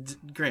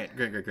 Grant.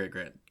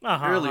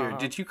 Earlier,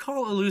 did you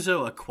call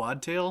Aluzo a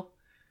quad tail?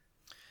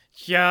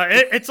 Yeah,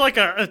 it's like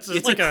It's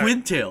like a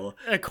quintail.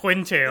 a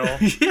quintail.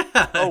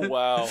 Yeah. Oh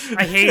wow,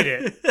 I hate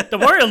it. The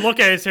more I look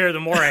at his hair, the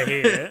more I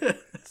hate it.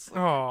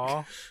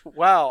 Aw.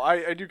 wow!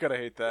 I do kind of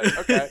hate that.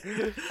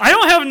 Okay, I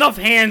don't have enough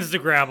hands to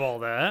grab all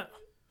that.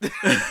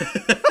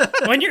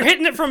 When you're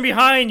hitting it from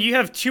behind, you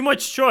have too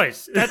much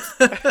choice.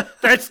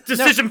 That's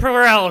decision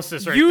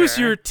paralysis right Use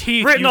there. your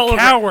teeth, Written you all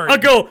coward. over. I'll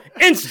go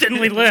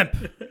instantly limp.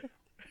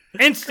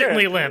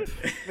 Instantly limp.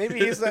 maybe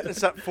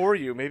it's not for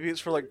you. Maybe it's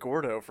for like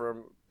Gordo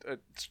from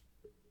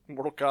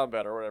Mortal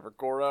Kombat or whatever.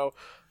 Goro.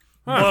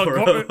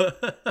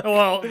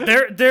 Well,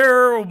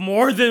 they're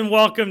more than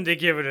welcome to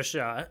give it a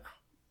shot.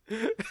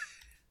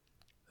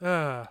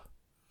 So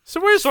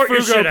where's Sort your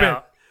Fugo shit been?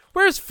 out.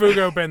 Where's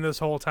Fugo been this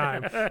whole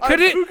time?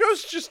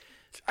 Fugo's just.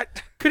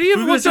 Could he have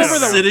Fugo's looked over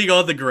just the? sitting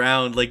on the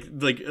ground, like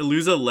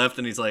Aluzo left,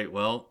 and he's like,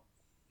 "Well,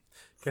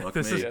 fuck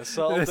This me." is- Yes,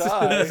 I'll This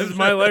die. is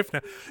my life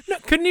now. No,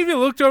 couldn't he have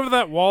looked over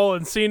that wall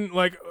and seen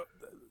like,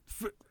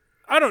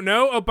 I don't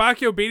know,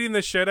 Abakio beating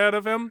the shit out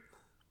of him?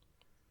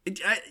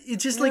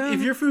 It's just like,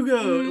 if you're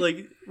Fugo,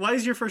 like, why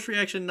is your first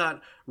reaction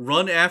not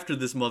run after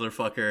this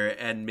motherfucker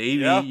and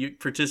maybe you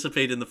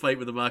participate in the fight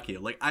with Abakio?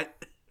 Like,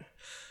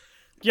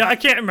 Yeah, I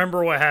can't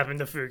remember what happened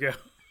to Fugo.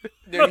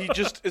 No, he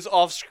just is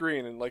off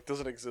screen and like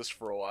doesn't exist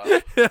for a while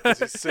because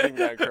he's sitting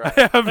there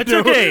crying. It's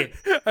okay.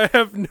 I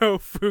have no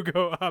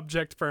Fugo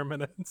object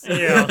permanence.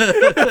 Yeah.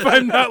 If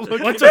I'm not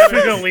looking, Once a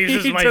Fugo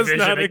leaves he my does vision,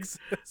 not I- exist.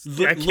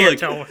 I can't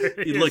tell where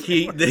it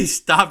is. they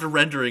stopped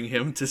rendering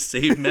him to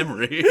save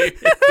memory.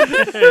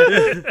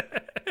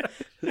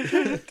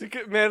 To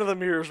get Man of the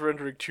Mirror is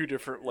rendering two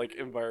different like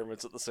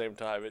environments at the same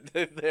time.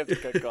 They have to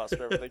cut costs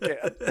wherever they can.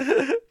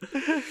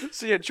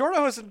 So yeah,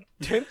 Jorno has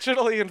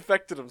intentionally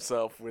infected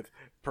himself with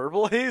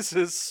Purple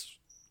Haze's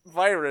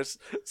virus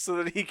so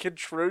that he can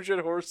Trojan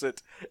horse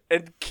it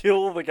and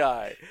kill the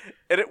guy.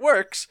 And it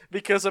works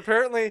because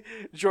apparently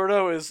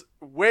Jorno is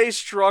way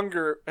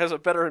stronger, has a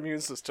better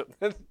immune system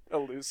than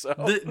Aluso.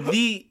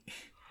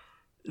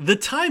 The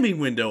timing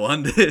window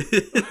on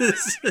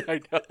this.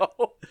 I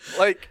know.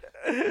 Like,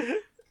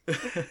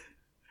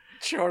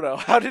 Jorno,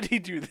 how did he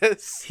do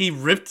this? He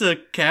ripped a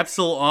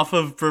capsule off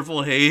of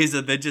Purple Haze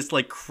and then just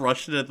like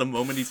crushed it at the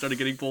moment he started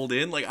getting pulled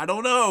in. Like, I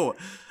don't know.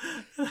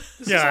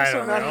 This Yeah, I is also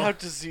don't not know. how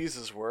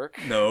diseases work.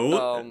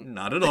 No,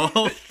 not at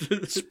all.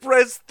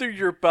 Spreads through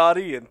your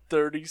body in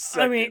 30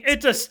 seconds. I mean,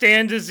 it's a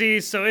stand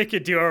disease, so it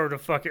could do whatever the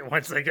fuck it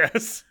wants, I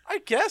guess. I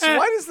guess.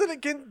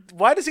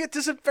 Why does he get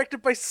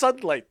disinfected by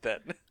sunlight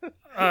then?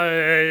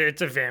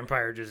 It's a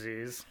vampire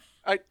disease.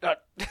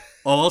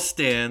 All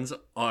stands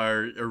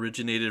are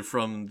originated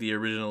from the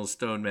original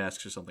stone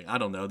masks or something. I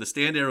don't know. The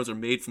stand arrows are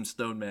made from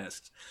stone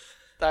masks.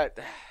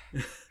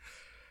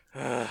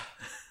 All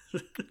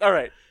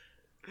right.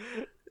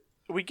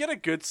 We get a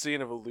good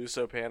scene of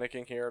Aluso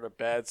panicking here and a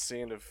bad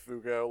scene of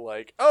Fugo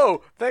like,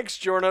 oh, thanks,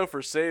 Jorno,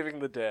 for saving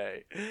the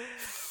day.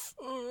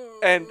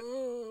 And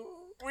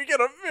we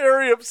get a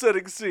very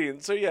upsetting scene.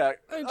 So yeah,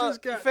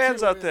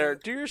 fans out there,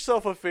 do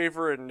yourself a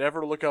favor and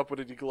never look up what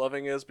a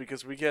degloving is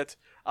because we get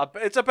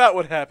it's about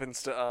what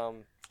happens to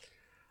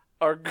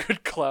our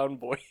good clown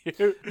boy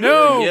here.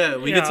 No. Yeah,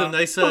 we get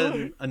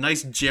Yeah. a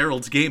nice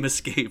Gerald's game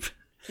escape.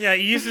 Yeah,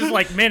 he uses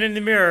like Man in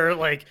the Mirror,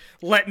 like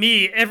let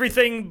me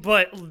everything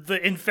but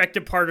the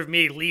infected part of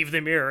me leave the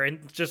mirror,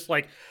 and just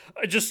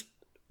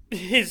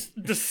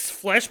the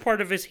flesh part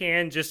of his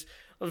hand just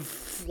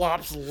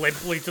flops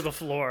limply to the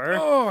floor.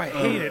 Oh, I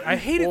hate it. I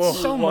hate it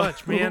so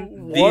much, man.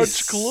 Watch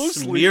These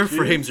closely, smear kids.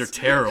 frames are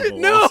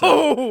terrible. also.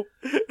 No.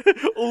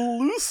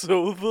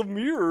 Aluso, the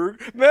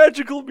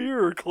magical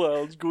mirror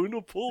clown's going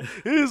to pull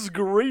his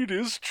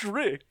greatest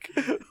trick.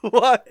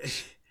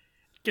 Watch.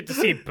 Get to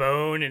see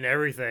bone and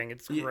everything.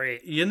 It's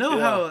great. You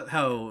know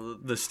how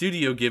the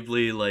Studio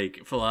Ghibli like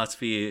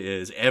philosophy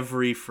is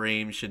every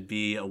frame should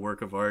be a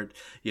work of art.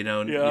 You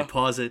know, Yeah. you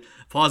pause a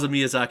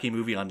Miyazaki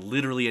movie on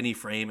literally any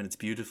frame and it's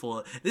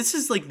beautiful. This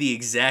is like the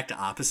exact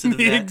opposite of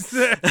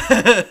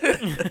that.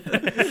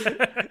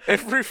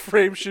 Every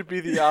frame should be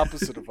the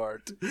opposite of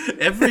art.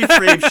 Every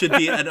frame should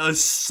be an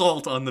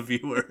assault on the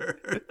viewer.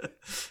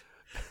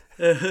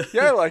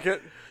 Yeah, I like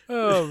it.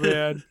 Oh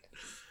man.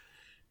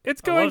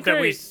 It's I going love that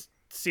we great.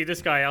 see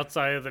this guy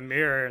outside of the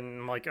mirror,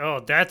 and I'm like,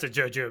 oh, that's a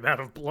JoJo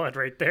amount of blood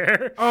right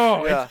there.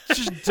 Oh, Yeah. it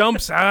just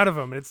dumps out of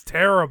him. It's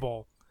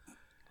terrible.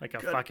 Like a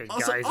fucking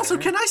Also, geyser.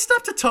 can I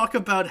stop to talk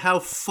about how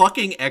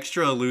fucking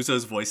extra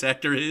Aluso's voice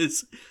actor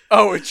is?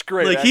 Oh, it's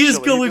great. Like, he is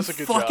actually. going does a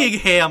good fucking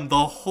job. ham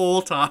the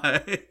whole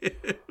time.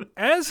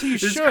 As he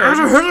Just, should.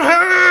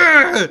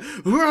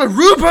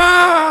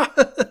 Rupa!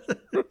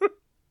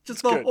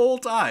 Just the good. whole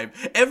time.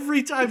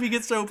 Every time he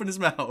gets to open his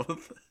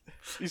mouth.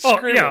 He's Oh,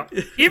 screaming. yeah.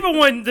 Even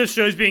when the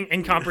show's being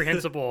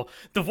incomprehensible,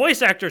 the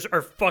voice actors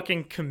are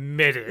fucking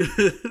committed.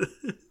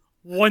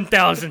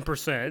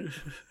 1000%.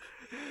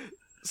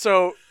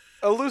 So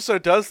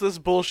Aluso does this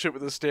bullshit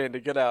with his stand to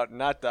get out and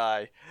not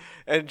die,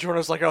 and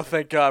Jorno's like, "Oh,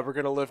 thank God, we're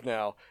gonna live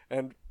now."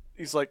 And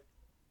he's like,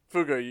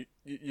 "Fugo,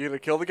 you gonna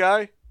kill the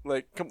guy?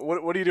 Like, come,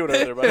 what are you doing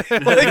over there,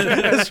 buddy?" Like,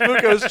 this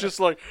Fugo's just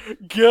like,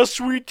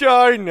 "Guess we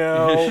die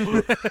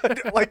now."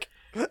 Like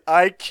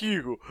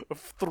IQ of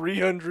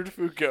 300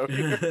 Fugo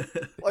here.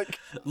 Like,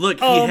 Look,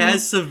 he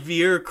has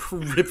severe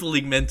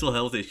crippling mental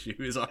health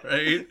issues,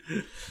 alright?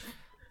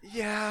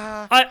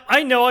 yeah.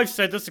 I know I've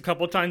said this a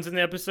couple times in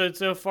the episode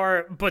so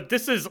far, but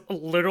this is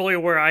literally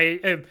where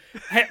I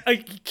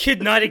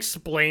could not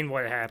explain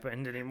what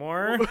happened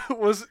anymore. It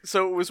was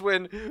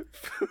when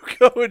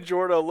Fugo and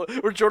Jorno,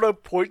 where Jorno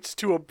points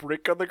to a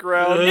brick on the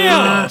ground.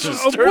 Yeah,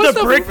 Just the starts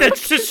brick moving.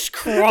 that's just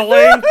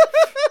crawling.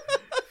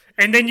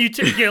 And then you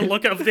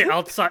look at the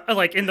outside,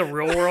 like in the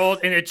real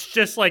world, and it's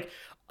just like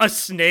a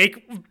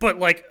snake, but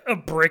like a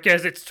brick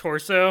as its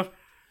torso.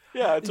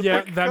 Yeah, it's a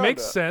Yeah, brick that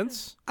makes conda.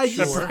 sense. I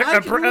just, A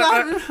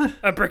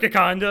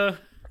brickaconda.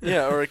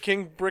 Yeah, or a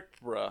king brick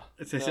bruh.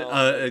 No,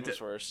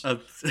 that's worse.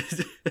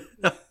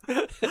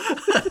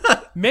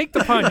 Make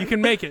the pun. You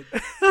can make it.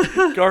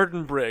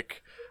 Garden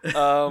brick.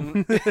 A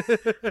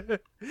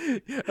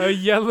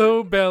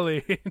yellow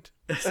bellied.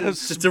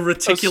 Just a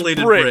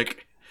reticulated brick.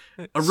 brick.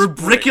 A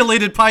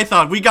rubriculated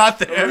python. We got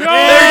there.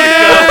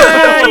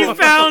 Yeah, you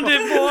found it,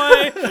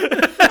 boy.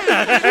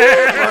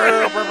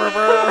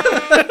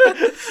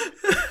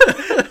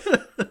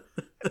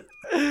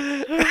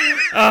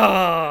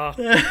 Oh,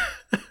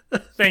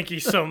 thank you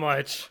so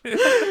much.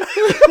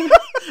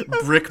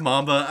 Brick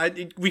Mamba.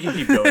 We can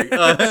keep going.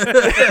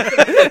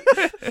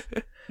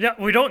 Yeah,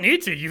 we don't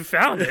need to. You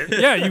found it.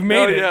 Yeah, you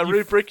made Oh it. yeah,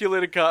 You-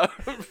 rubriculated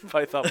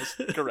python was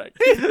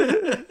correct.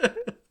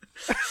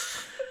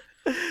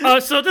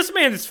 So this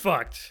man is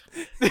fucked.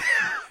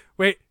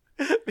 Wait.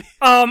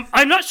 I'm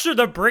not sure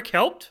the brick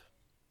helped.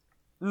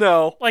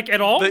 No. Like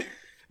at all?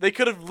 They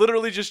could have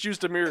literally just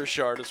used a mirror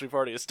shard, as we've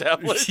already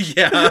established.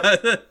 Yeah.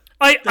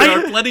 There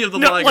are plenty of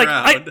them lying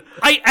around.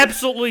 I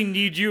absolutely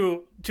need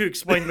you to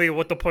explain to me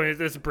what the point of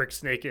this brick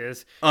snake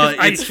is.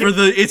 It's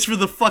for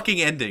the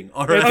fucking ending.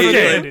 All right.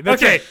 Okay.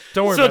 That's Okay. it.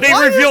 Don't worry So about they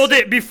that. revealed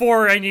it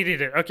before I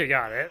needed it. Okay,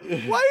 got it.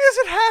 Why is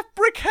it half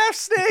brick, half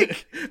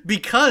snake?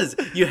 Because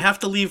you have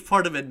to leave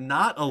part of it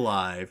not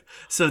alive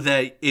so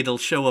that it'll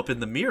show up in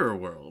the mirror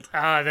world.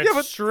 Ah,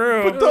 that's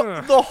true.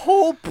 But the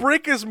whole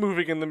brick is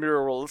moving in the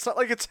mirror world. It's not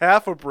like it's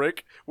half a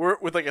brick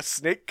with like a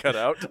snake cut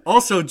out.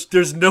 Also,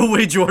 there's no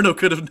way Giorno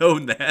could have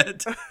known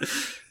that.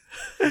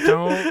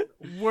 Don't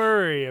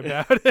worry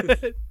about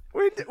it.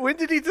 When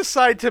did he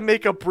decide to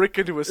make a brick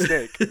into a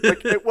snake?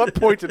 Like, at what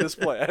point in his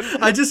plan?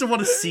 I just want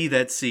to see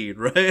that scene,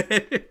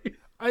 right?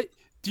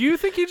 Do you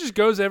think he just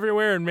goes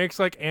everywhere and makes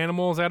like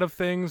animals out of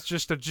things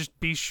just to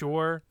be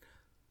sure?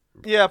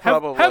 Yeah,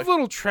 probably. Have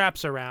little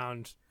traps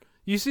around.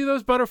 You see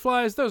those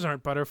butterflies? Those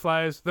aren't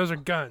butterflies. Those are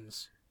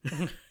guns.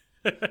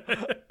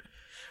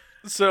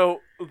 So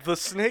the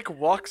snake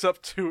walks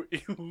up to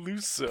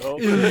Illuso,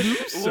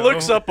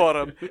 looks up on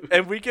him,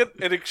 and we get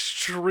an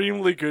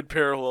extremely good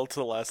parallel to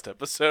the last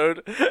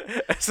episode.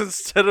 As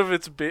instead of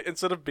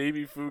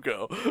baby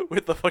Fugo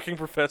with the fucking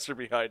professor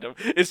behind him,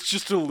 it's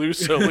just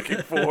Illuso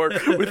looking forward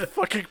with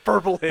fucking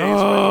purple haze right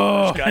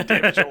over his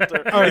goddamn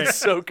shoulder. right. It's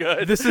so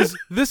good. This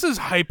is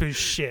hype as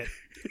shit.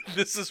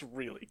 This is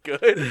really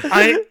good.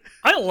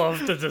 I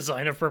love the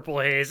design of Purple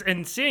Haze,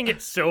 and seeing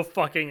it so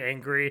fucking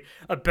angry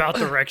about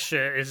the wreck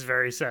shit is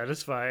very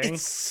satisfying.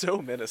 It's so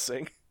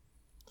menacing.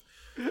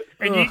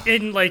 And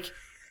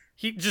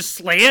he just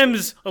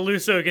slams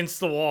Illuso against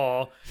the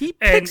wall. He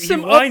and picks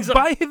him winds up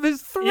by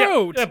his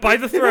throat. Yeah, by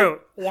the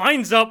throat.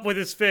 Winds up with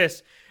his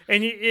fist,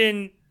 and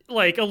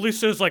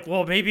Illuso's like,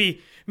 well,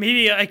 maybe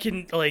I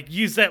can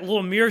use that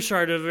little mirror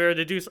shard over there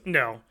to do something.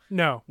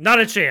 No, not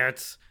a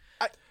chance.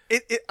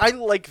 I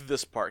like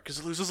this part,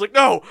 because Illuso's like,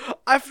 no,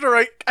 after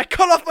I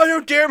cut off my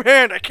own damn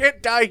hand, I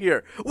can't die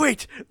here.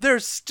 Wait,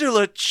 there's still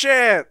a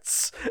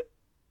chance.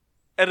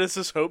 And as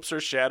his hopes are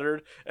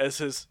shattered, as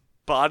his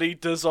body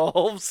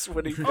dissolves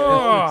when he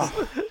fails.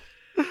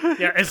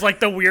 Yeah, it's like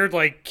the weird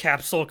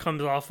capsule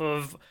comes off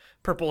of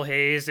Purple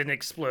Haze and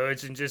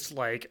explodes and just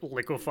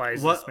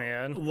liquefies this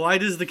man. Why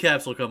does the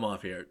capsule come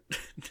off here?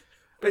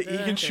 He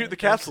can shoot the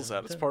capsules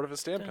out. It's part of his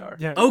stand power.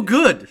 Yeah. Oh,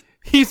 good.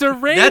 He's a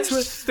ranged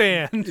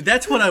stand.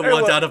 That's what I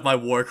want out of my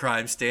war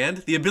crime stand.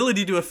 The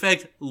ability to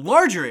affect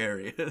larger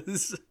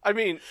areas. I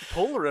mean,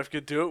 Polnareff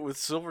could do it with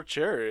Silver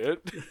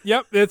Chariot.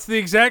 Yep, it's the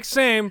exact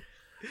same.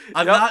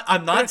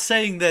 I'm not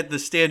saying that the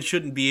stand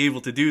shouldn't be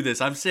able to do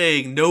this. I'm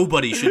saying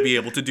nobody should be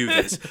able to do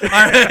this. All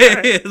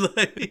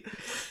right.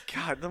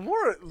 God, the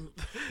more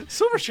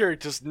Silver Chariot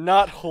does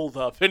not hold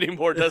up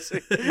anymore, does he?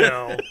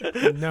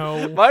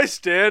 No. My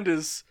stand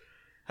has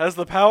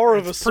the power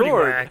of a Pretty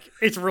sword. whack.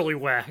 It's really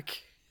whack.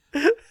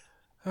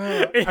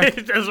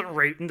 It doesn't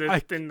rate in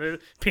the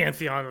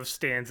pantheon of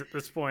stands at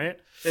this point.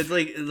 It's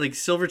like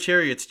Silver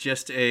Chariot's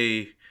just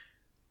a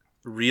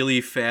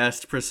really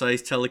fast,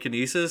 precise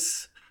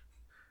telekinesis.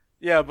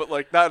 Yeah, but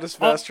not as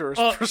fast or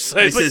as precise.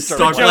 This as is Star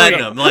Star Wars.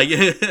 Platinum.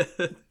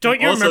 Don't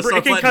you Also, remember? Star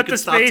It can Platinum cut can the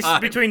stop space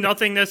time. between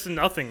nothingness and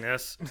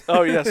nothingness.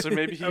 Oh yeah, so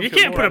maybe You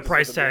can't put a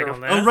price tag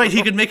on that. Oh right,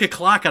 he could make a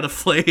clock out of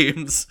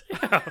flames.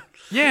 Yeah,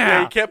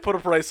 Yeah. you can't put a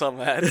price on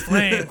that.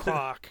 Flame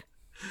clock.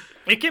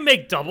 It can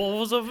make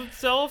doubles of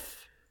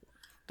itself.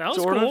 That was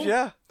Sort cool. of,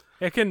 yeah.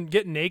 It can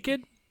get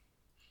naked.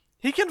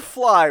 He can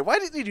fly. Why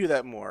didn't he do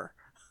that more?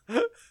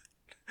 Don't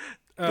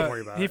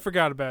worry about He it.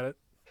 forgot about it.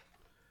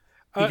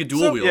 He could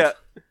dual wield. Yeah.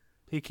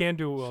 He can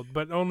do wield,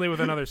 but only with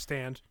another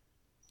stand.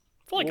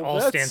 I feel like Well, all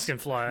that's- stands can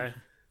fly.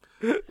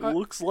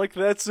 Looks like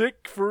that's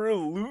it for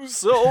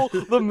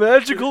Illuso, the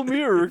magical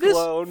mirror This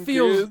clown.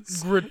 feels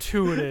kids.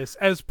 gratuitous,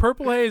 as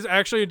Purple Haze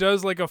actually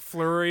does a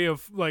flurry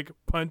of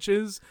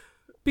punches,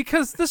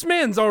 because this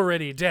man's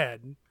already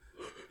dead.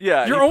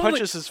 Yeah, You're he only-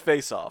 punches his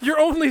face off. You're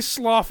only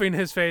sloughing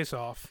his face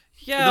off.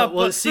 Yeah, No,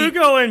 well, but see-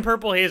 Fugo and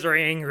Purple Haze are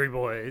angry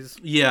boys.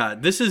 Yeah,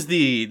 this is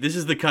the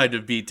kind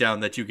of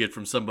beatdown that you get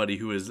from somebody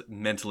who is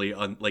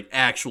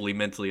actually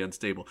mentally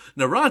unstable.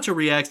 Naruto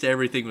reacts to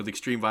everything with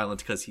extreme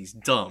violence because he's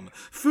dumb.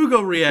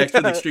 Fugo reacts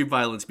with extreme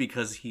violence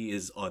because he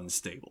is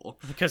unstable.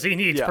 Because he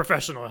needs Yeah.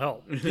 professional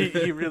help.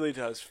 He really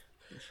does.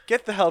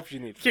 Get the help you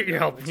need. Get your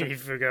help, you need,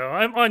 Fugo.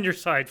 I'm on your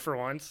side for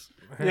once.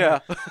 Yeah,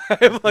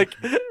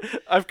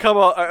 I've come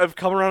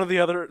around to the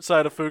other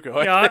side of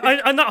Fugo. Yeah,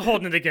 I'm not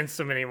holding it against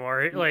him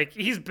anymore.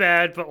 He's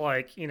bad, but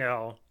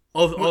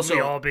Also,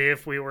 we'd all be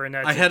if we were in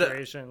that I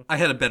situation.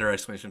 had a better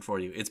explanation for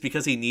you. It's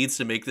because he needs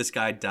to make this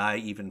guy die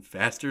even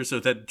faster so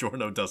that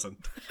Giorno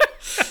doesn't.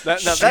 Now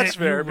that's Shit,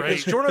 fair you're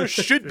because right. Jorno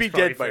should be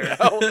That's dead by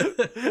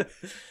probably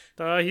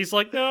now. He's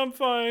like, no, I'm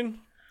fine.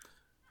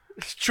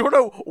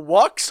 Jorno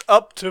walks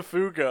up to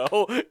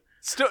Fugo,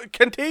 still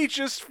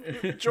contagious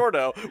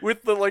Jorno,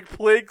 with the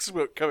plague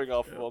smoke coming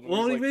off of him.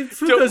 Well, He's like,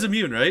 Fugo's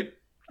immune, right?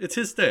 It's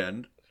his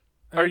stand.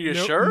 Are you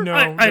No- sure? No,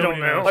 I don't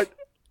nobody know. knows.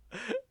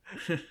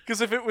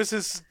 Because if it was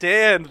his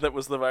stand that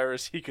was the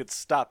virus, he could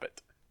stop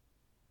it.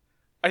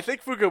 I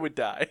think Fugo would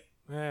die.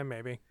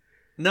 Maybe.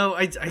 No,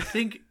 I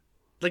think,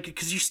 like,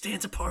 because you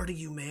stands a part of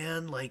you,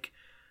 man. Like,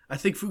 I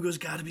think Fugo's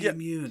got to be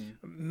immune.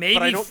 Maybe,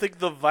 But I don't think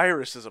the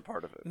virus is a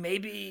part of it.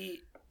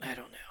 maybe I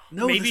don't know.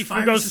 No, maybe this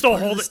virus Fugo's is still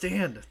part of the holding.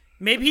 stand.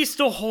 Maybe he's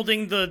still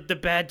holding the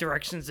bad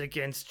directions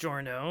against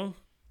Giorno.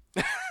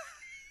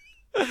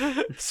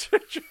 So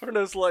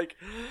Giorno's like,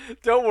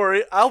 don't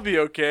worry, I'll be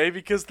okay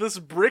because this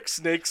brick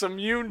snake's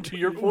immune to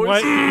your poison.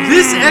 What?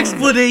 This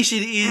explanation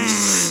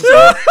is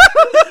so.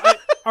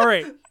 All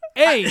right.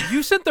 A,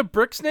 you sent the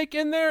brick snake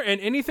in there, and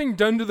anything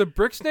done to the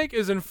brick snake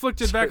is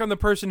inflicted back on the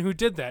person who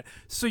did that.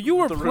 So you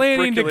were The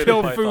planning to rebriculated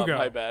kill python, Fugo.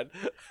 My bad.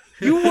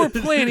 You were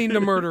planning to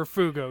murder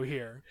Fugo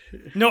here.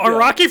 No,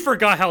 Araki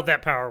forgot how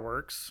that power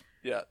works.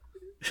 Yeah.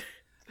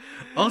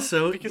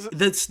 Also, Because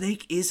the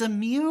snake is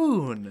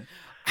immune.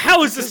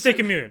 How is the snake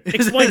immune?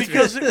 Explain to me.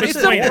 Because it was It's a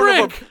Explain it. born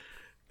of brick.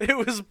 It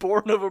was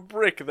born of a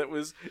brick that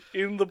was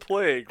in the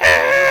plague.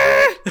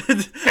 But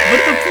the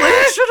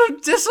plague should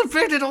have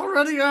dissipated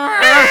already.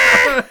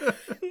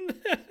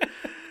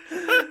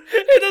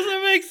 It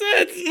doesn't make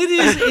sense. It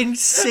is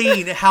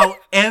insane how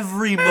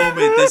every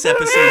moment this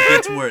episode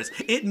gets worse.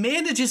 It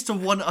manages to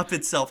one-up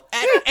itself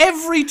at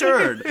every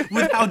turn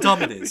with how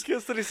dumb it is.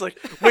 Because then he's like,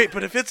 wait,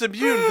 but if it's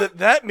immune,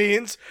 that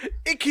means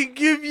it can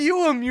give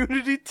you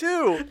immunity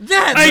too.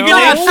 That's I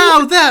not know.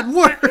 how that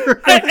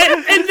works.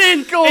 And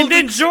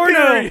then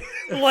Giorno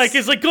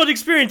is like good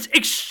experience.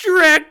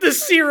 Extract the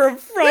serum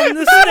from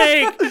the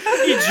snake.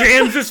 He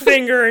jams his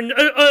finger and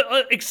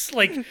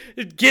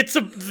gets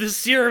the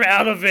serum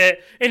out of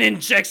it and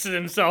injects it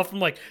himself. I'm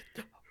like,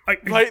 are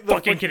you Right in the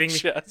fucking fucking kidding me?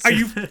 chest. Are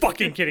you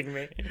fucking kidding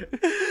me?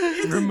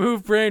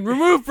 Remove brain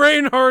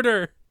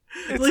harder.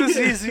 It's as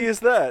easy as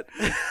that.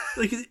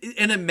 Like,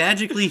 and it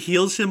magically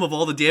heals him of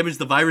all the damage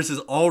the virus has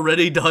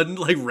already done,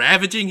 like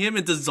ravaging him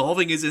and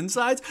dissolving his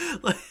insides.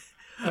 Like,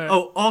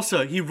 oh,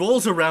 also, he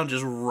rolls around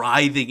just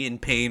writhing in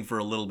pain for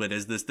a little bit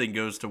as this thing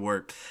goes to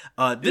work.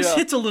 This Yeah.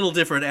 hits a little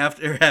different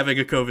after having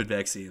a COVID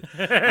vaccine.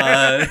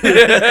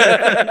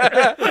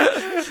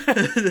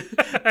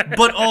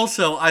 But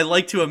also, I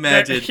like to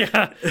imagine.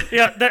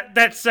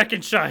 That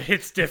second shot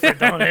hits different,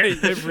 don't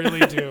it? They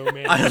really do,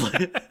 man.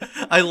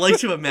 I like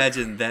to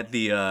imagine that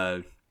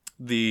the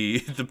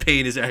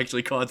pain is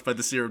actually caused by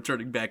the serum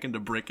turning back into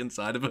brick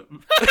inside of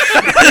him.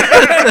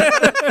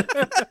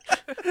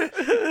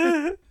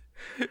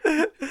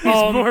 He's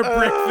more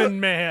brick than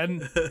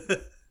man.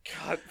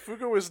 God,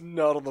 Fugo is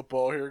not on the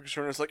ball here.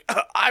 Giorno's like,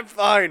 I'm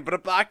fine, but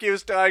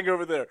Abakio's dying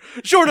over there.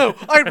 Giorno,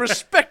 I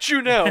respect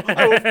you now.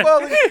 I will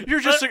follow you. You're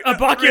just like,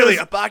 Abakio's really,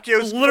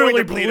 Abakio's Literally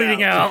going to bleed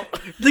bleeding out.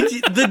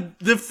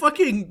 The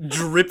fucking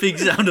dripping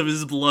sound of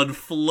his blood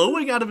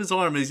flowing out of his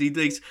arm as he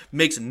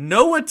makes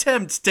no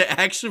attempt to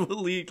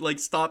actually like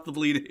stop the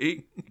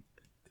bleeding.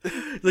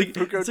 Like,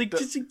 it's like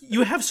just,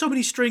 you have so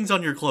many strings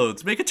on your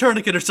clothes. Make a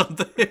tourniquet or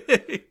something.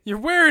 You're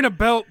wearing a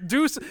belt,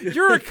 Deuce.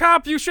 You're a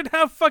cop. You should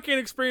have fucking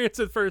experience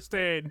at first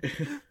aid. Do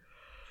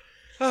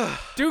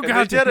They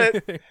goddamn did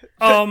it.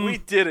 it. We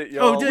did it,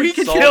 y'all. did- We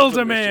We solved killed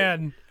the a mission.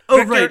 man.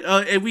 Oh, right.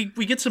 And we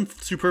get some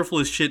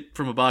superfluous shit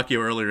from Abakio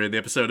earlier in the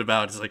episode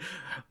about it's like,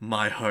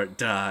 my heart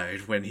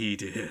died when he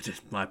did,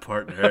 my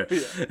partner,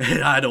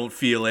 and I don't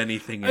feel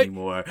anything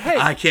anymore. hey.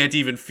 I can't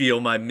even feel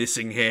my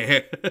missing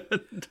hand.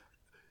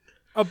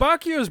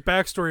 Abakio's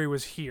backstory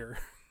was here.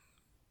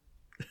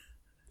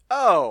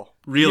 Oh,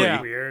 Really? Yeah.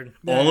 Weird.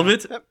 All of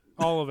it?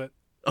 All of it.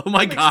 Oh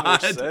my more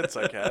god. sense,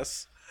 I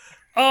guess.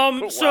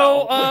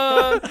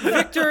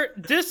 Victor,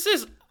 this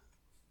is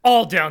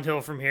all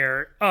downhill from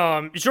here.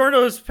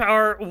 Giorno's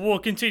power will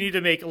continue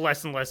to make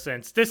less and less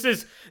sense. This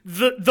is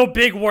the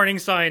big warning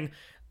sign.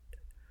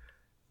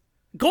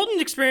 Golden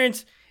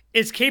Experience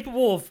is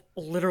capable of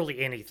literally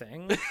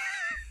anything.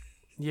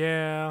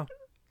 Yeah.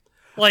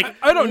 Like,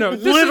 I don't know.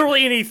 This is-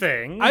 literally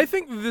anything. I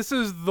think this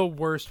is the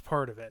worst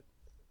part of it.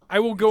 I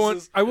will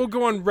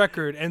go on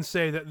record and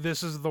say that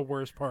this is the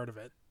worst part of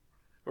it.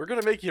 We're going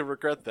to make you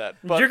regret that.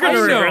 But You're gonna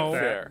also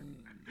regret fair.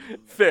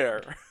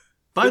 Fair.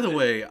 By the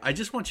way, I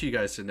just want you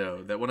guys to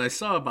know that when I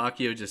saw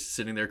Abakio just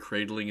sitting there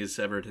cradling his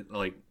severed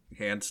like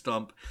hand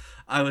stump,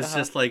 I was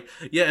just like,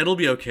 yeah, it'll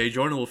be okay.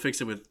 Jordan will fix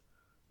it with.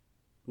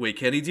 Wait,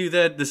 can he do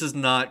that? This is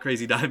not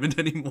Crazy Diamond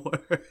anymore.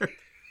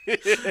 No,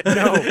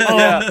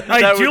 Yeah,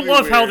 I that do would be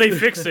love how weird. they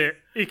fix it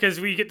because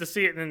we get to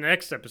see it in the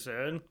next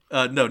episode.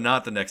 No,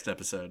 not the next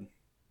episode.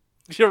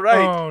 You're right.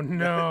 Oh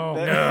no.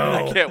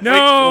 I can't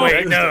No. wait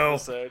Wait, for the next no.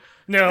 episode.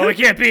 No, it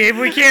can't be.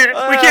 We can't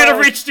have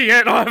reached it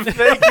yet.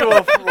 Thank you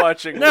all for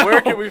watching. No.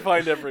 Where can we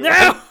find everyone?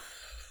 No.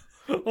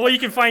 Well, you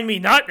can find me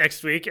not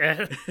next week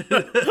at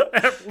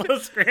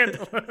Los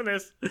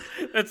Grantolinus.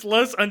 That's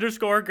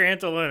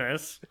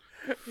Los_Grantolinus.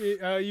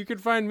 You can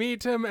find me,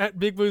 Tim, at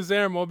Big Blue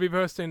Zam. We'll be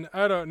posting,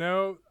 I don't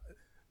know,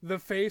 the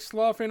face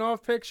sloughing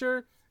off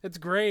picture. It's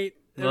great.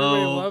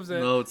 Everybody loves it.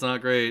 No, it's not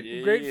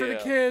great. Great for the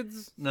Yeah.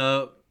 kids.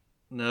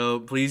 No,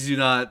 please do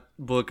not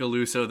book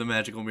Aluso the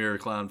Magical Mirror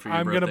Clown for your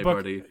I'm birthday gonna book.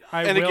 party.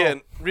 I And will.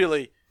 again,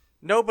 really,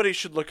 nobody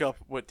should look up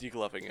what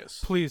degloving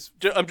is. Please.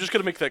 I'm just going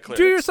to make that clear.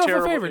 Do It's yourself a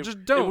terrible. favor, It- just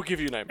It don't. will give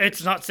you nightmares.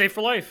 It's not safe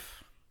for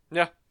life.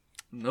 Yeah.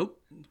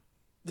 Nope.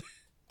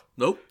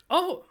 Nope.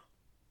 Oh,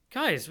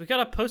 guys, we got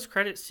a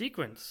post-credit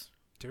sequence.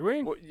 Do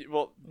we?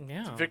 Well,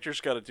 Yeah. Victor's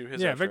got to do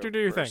his. Yeah, outro Victor, do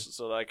your first thing.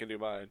 so that I can do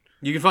mine.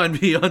 You can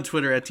find me on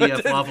Twitter at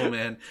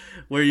TFWaffleman,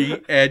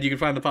 and you can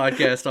find the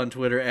podcast on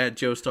Twitter at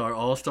Joestar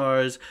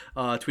Allstars.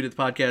 Tweet at the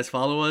podcast,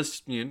 follow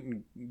us,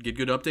 get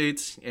good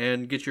updates,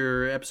 and get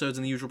your episodes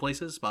in the usual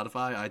places: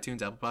 Spotify,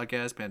 iTunes, Apple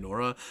Podcasts,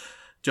 Pandora.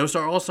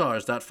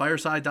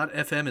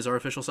 JoestarAllstars.fireside.fm is our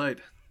official site.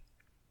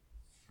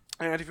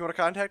 And if you want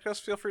to contact us,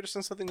 feel free to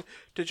send something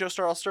to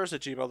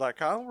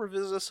joestarallstars@gmail.com or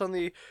visit us on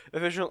the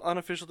official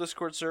unofficial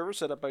Discord server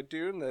set up by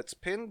Dune that's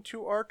pinned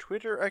to our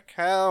Twitter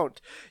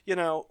account. You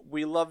know,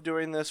 we love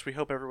doing this. We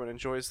hope everyone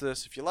enjoys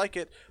this. If you like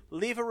it,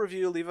 leave a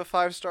review, leave a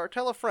 5-star,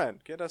 tell a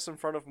friend. Get us in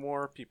front of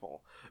more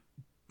people.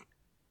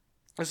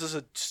 This is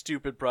a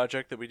stupid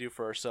project that we do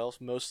for ourselves,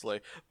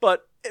 mostly.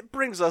 But it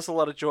brings us a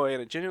lot of joy,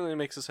 and it genuinely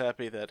makes us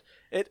happy that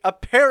it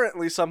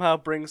apparently somehow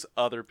brings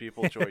other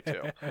people joy,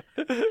 too.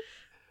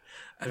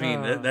 I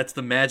mean, that's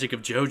the magic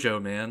of JoJo,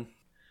 man.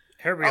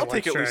 Everybody I'll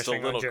likes take at least a trashing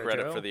on little JoJo.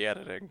 credit for the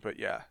editing, but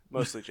yeah,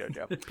 mostly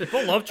JoJo.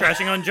 People love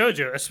trashing on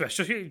JoJo,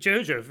 especially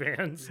JoJo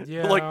fans.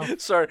 Yeah.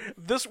 Like, sorry,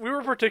 we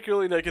were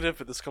particularly negative,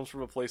 but this comes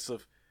from a place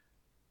of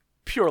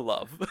pure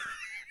love.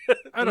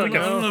 I don't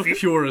like a I don't know know. if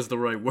pure is the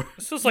right word.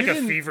 This was like You a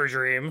didn't- fever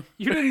dream.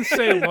 You didn't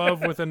say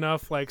love with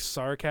enough like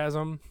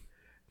sarcasm.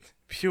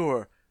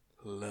 Pure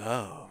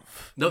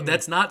love. No,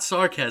 that's not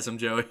sarcasm,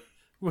 Joey.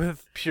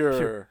 With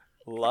Pure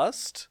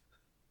lust?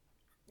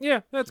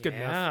 yeah, that's good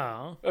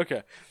enough. Yeah.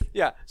 Okay.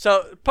 Yeah,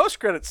 so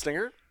post-credit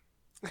stinger.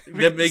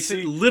 That makes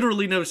see-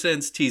 literally no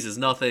sense, teases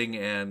nothing,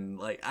 and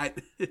like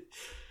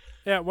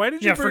Yeah, why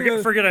did you Yeah,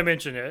 bring forget I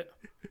mentioned it.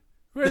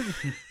 the...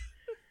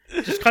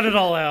 Just cut it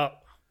all out.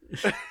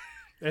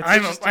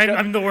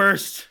 I'm the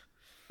worst.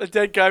 A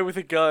dead guy with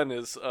a gun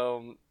is,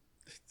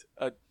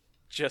 a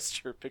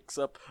gesture picks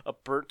up a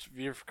burnt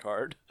Viv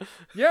card.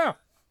 Yeah,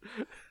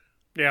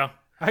 Yeah.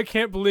 I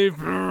can't believe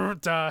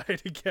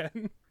died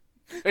again.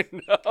 I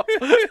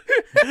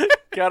know.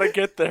 Gotta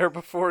get there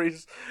before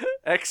he's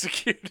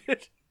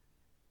executed.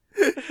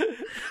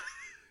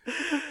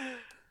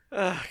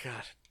 Oh,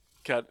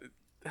 God.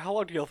 How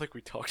long do y'all think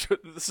we talked about?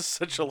 This is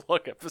such a long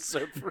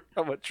episode for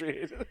how much we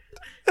hate it.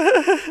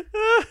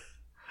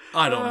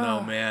 I don't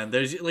know, man.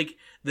 There's like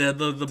the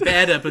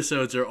bad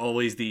episodes are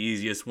always the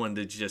easiest one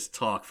to just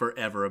talk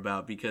forever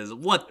about because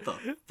what the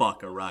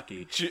fuck,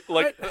 Araki?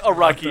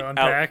 Araki to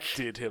unpack.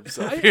 outdid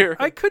himself here.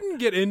 I couldn't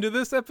get into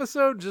this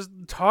episode just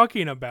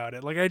talking about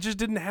it. Like I just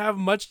didn't have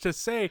much to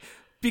say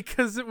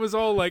because it was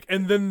all like,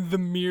 and then the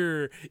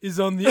mirror is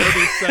on the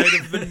other side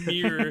of the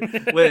mirror,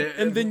 Wait,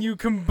 and then you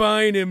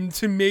combine him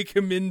to make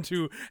him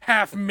into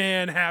half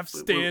man, half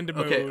stand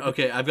mode.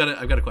 Okay. I've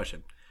got a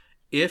question.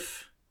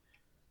 If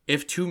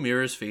two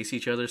mirrors face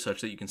each other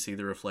such that you can see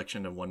the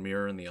reflection of one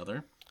mirror in the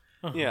other,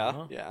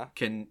 Yeah.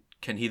 can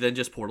he then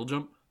just portal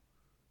jump?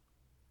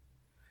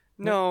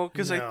 No,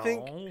 because I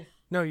think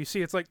No, you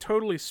see, it's like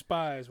totally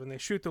Spies when they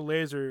shoot the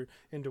laser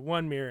into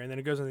one mirror and then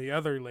it goes into the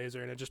other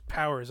laser and it just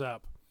powers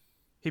up.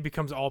 He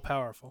becomes all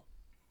powerful.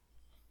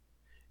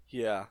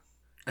 yeah.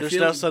 I There's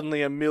feel now like-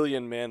 suddenly a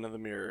million man in the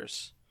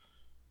mirrors.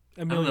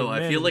 I don't know.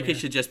 I feel like he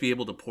should just be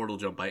able to portal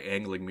jump by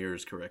angling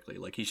mirrors correctly.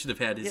 Like he should have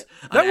had his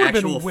That an would have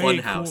actual been way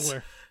funhouse.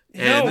 cooler.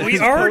 And No, we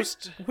As already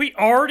opposed- we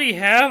already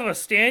have a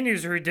stand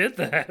user who did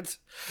that.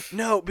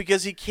 No,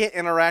 because he can't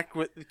interact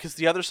with, because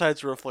the other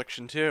side's a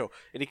reflection too,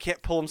 and he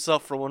can't pull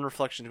himself from one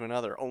reflection to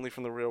another, only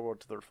from the real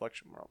world to the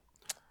reflection world.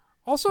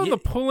 Also, Yeah. the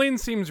pulling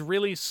seems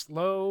really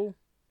slow.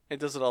 It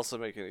doesn't also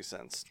make any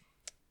sense.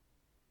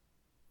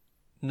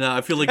 No,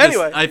 I feel like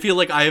Anyway. I feel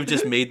like I have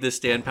just made this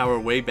stand power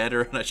way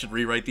better, and I should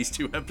rewrite these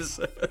 2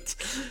 episodes.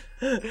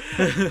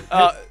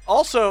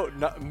 Also,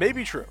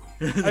 maybe true.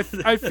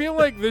 I feel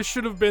like this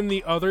should have been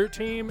the other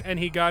team, and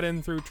he got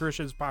in through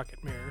Trisha's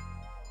pocket mirror.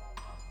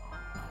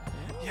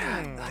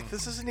 Yeah, like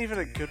this isn't even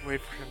a good way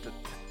for him to.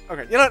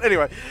 Okay, you know what?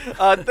 Anyway,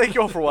 thank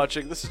you all for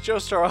watching. This is Joe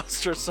Star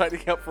Oster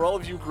signing out for all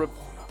of you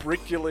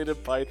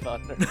rubriculated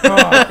Python nerds.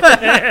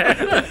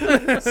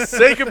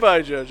 Say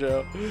goodbye,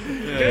 JoJo.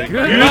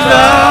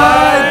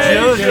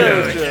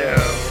 JoJo.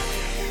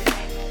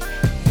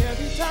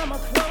 Every time I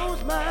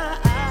close my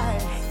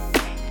eyes,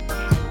 I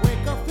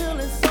wake up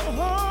feeling so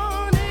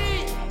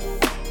horny.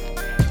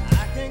 I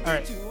can't All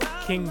right, get you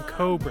out King of my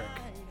Kubrick.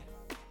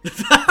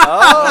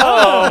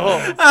 Oh,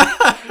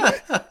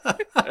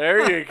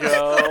 there you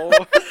go.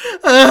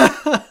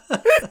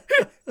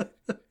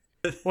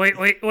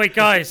 Wait,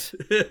 guys.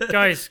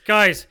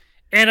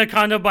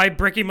 Anaconda by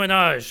Bricky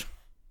Minaj.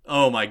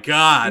 Oh my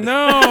god!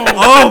 No!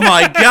 Oh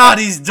my god!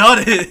 He's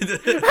done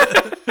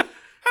it.